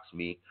inbox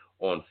me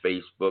on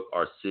Facebook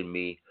or send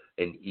me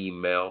an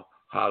email.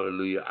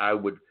 Hallelujah. I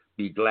would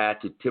be glad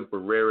to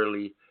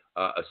temporarily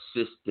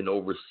assist in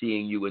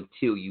overseeing you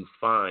until you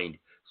find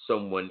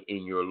someone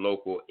in your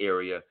local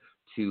area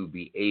to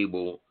be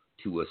able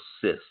to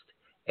assist.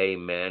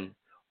 Amen.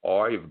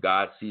 Or if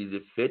God sees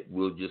it fit,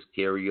 we'll just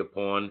carry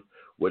upon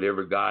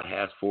whatever God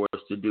has for us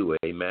to do.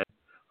 Amen.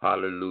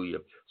 Hallelujah.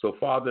 So,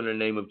 Father, in the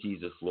name of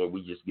Jesus, Lord,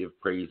 we just give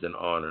praise and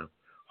honor,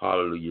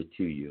 hallelujah,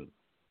 to you,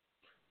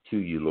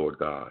 Lord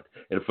God.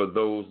 And for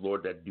those,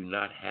 Lord, that do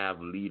not have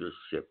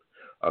leadership,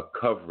 a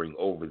covering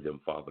over them,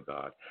 Father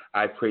God,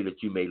 I pray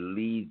that you may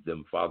lead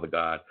them, Father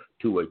God,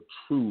 to a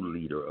true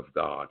leader of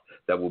God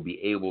that will be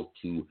able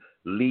to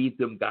lead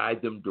them,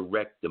 guide them,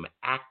 direct them,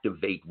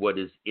 activate what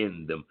is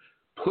in them,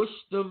 push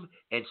them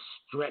and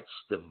stretch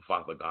them,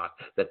 Father God,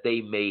 that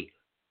they may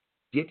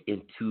get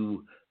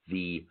into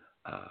the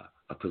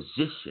a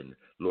position,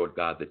 Lord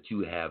God, that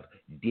you have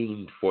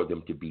deemed for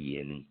them to be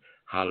in.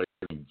 Hallelujah.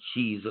 In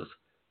Jesus'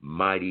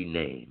 mighty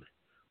name.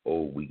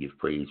 Oh, we give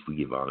praise, we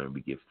give honor, and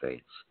we give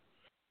thanks.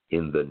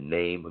 In the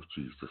name of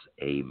Jesus,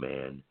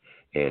 amen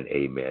and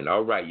amen.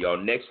 All right, y'all.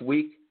 Next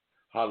week,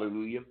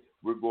 hallelujah,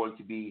 we're going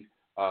to be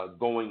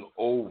going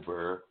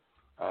over,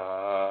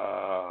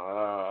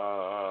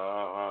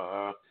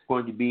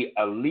 going to be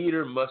A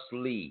Leader Must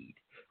Lead.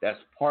 That's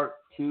part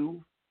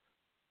 2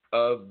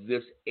 of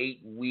this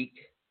 8-week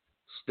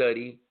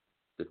study.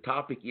 The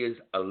topic is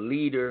A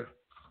Leader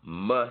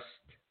Must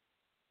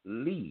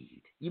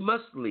Lead. You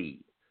must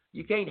lead.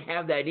 You can't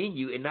have that in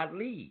you and not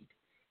lead.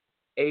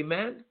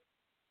 Amen.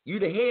 You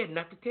the head,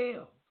 not the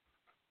tail.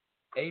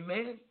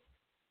 Amen.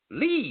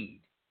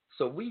 Lead.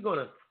 So we're going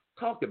to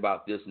talk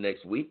about this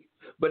next week.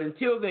 But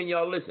until then,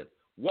 y'all, listen.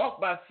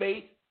 Walk by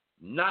faith,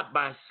 not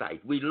by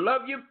sight. We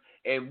love you,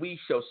 and we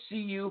shall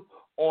see you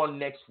on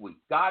next week.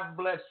 God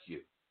bless you.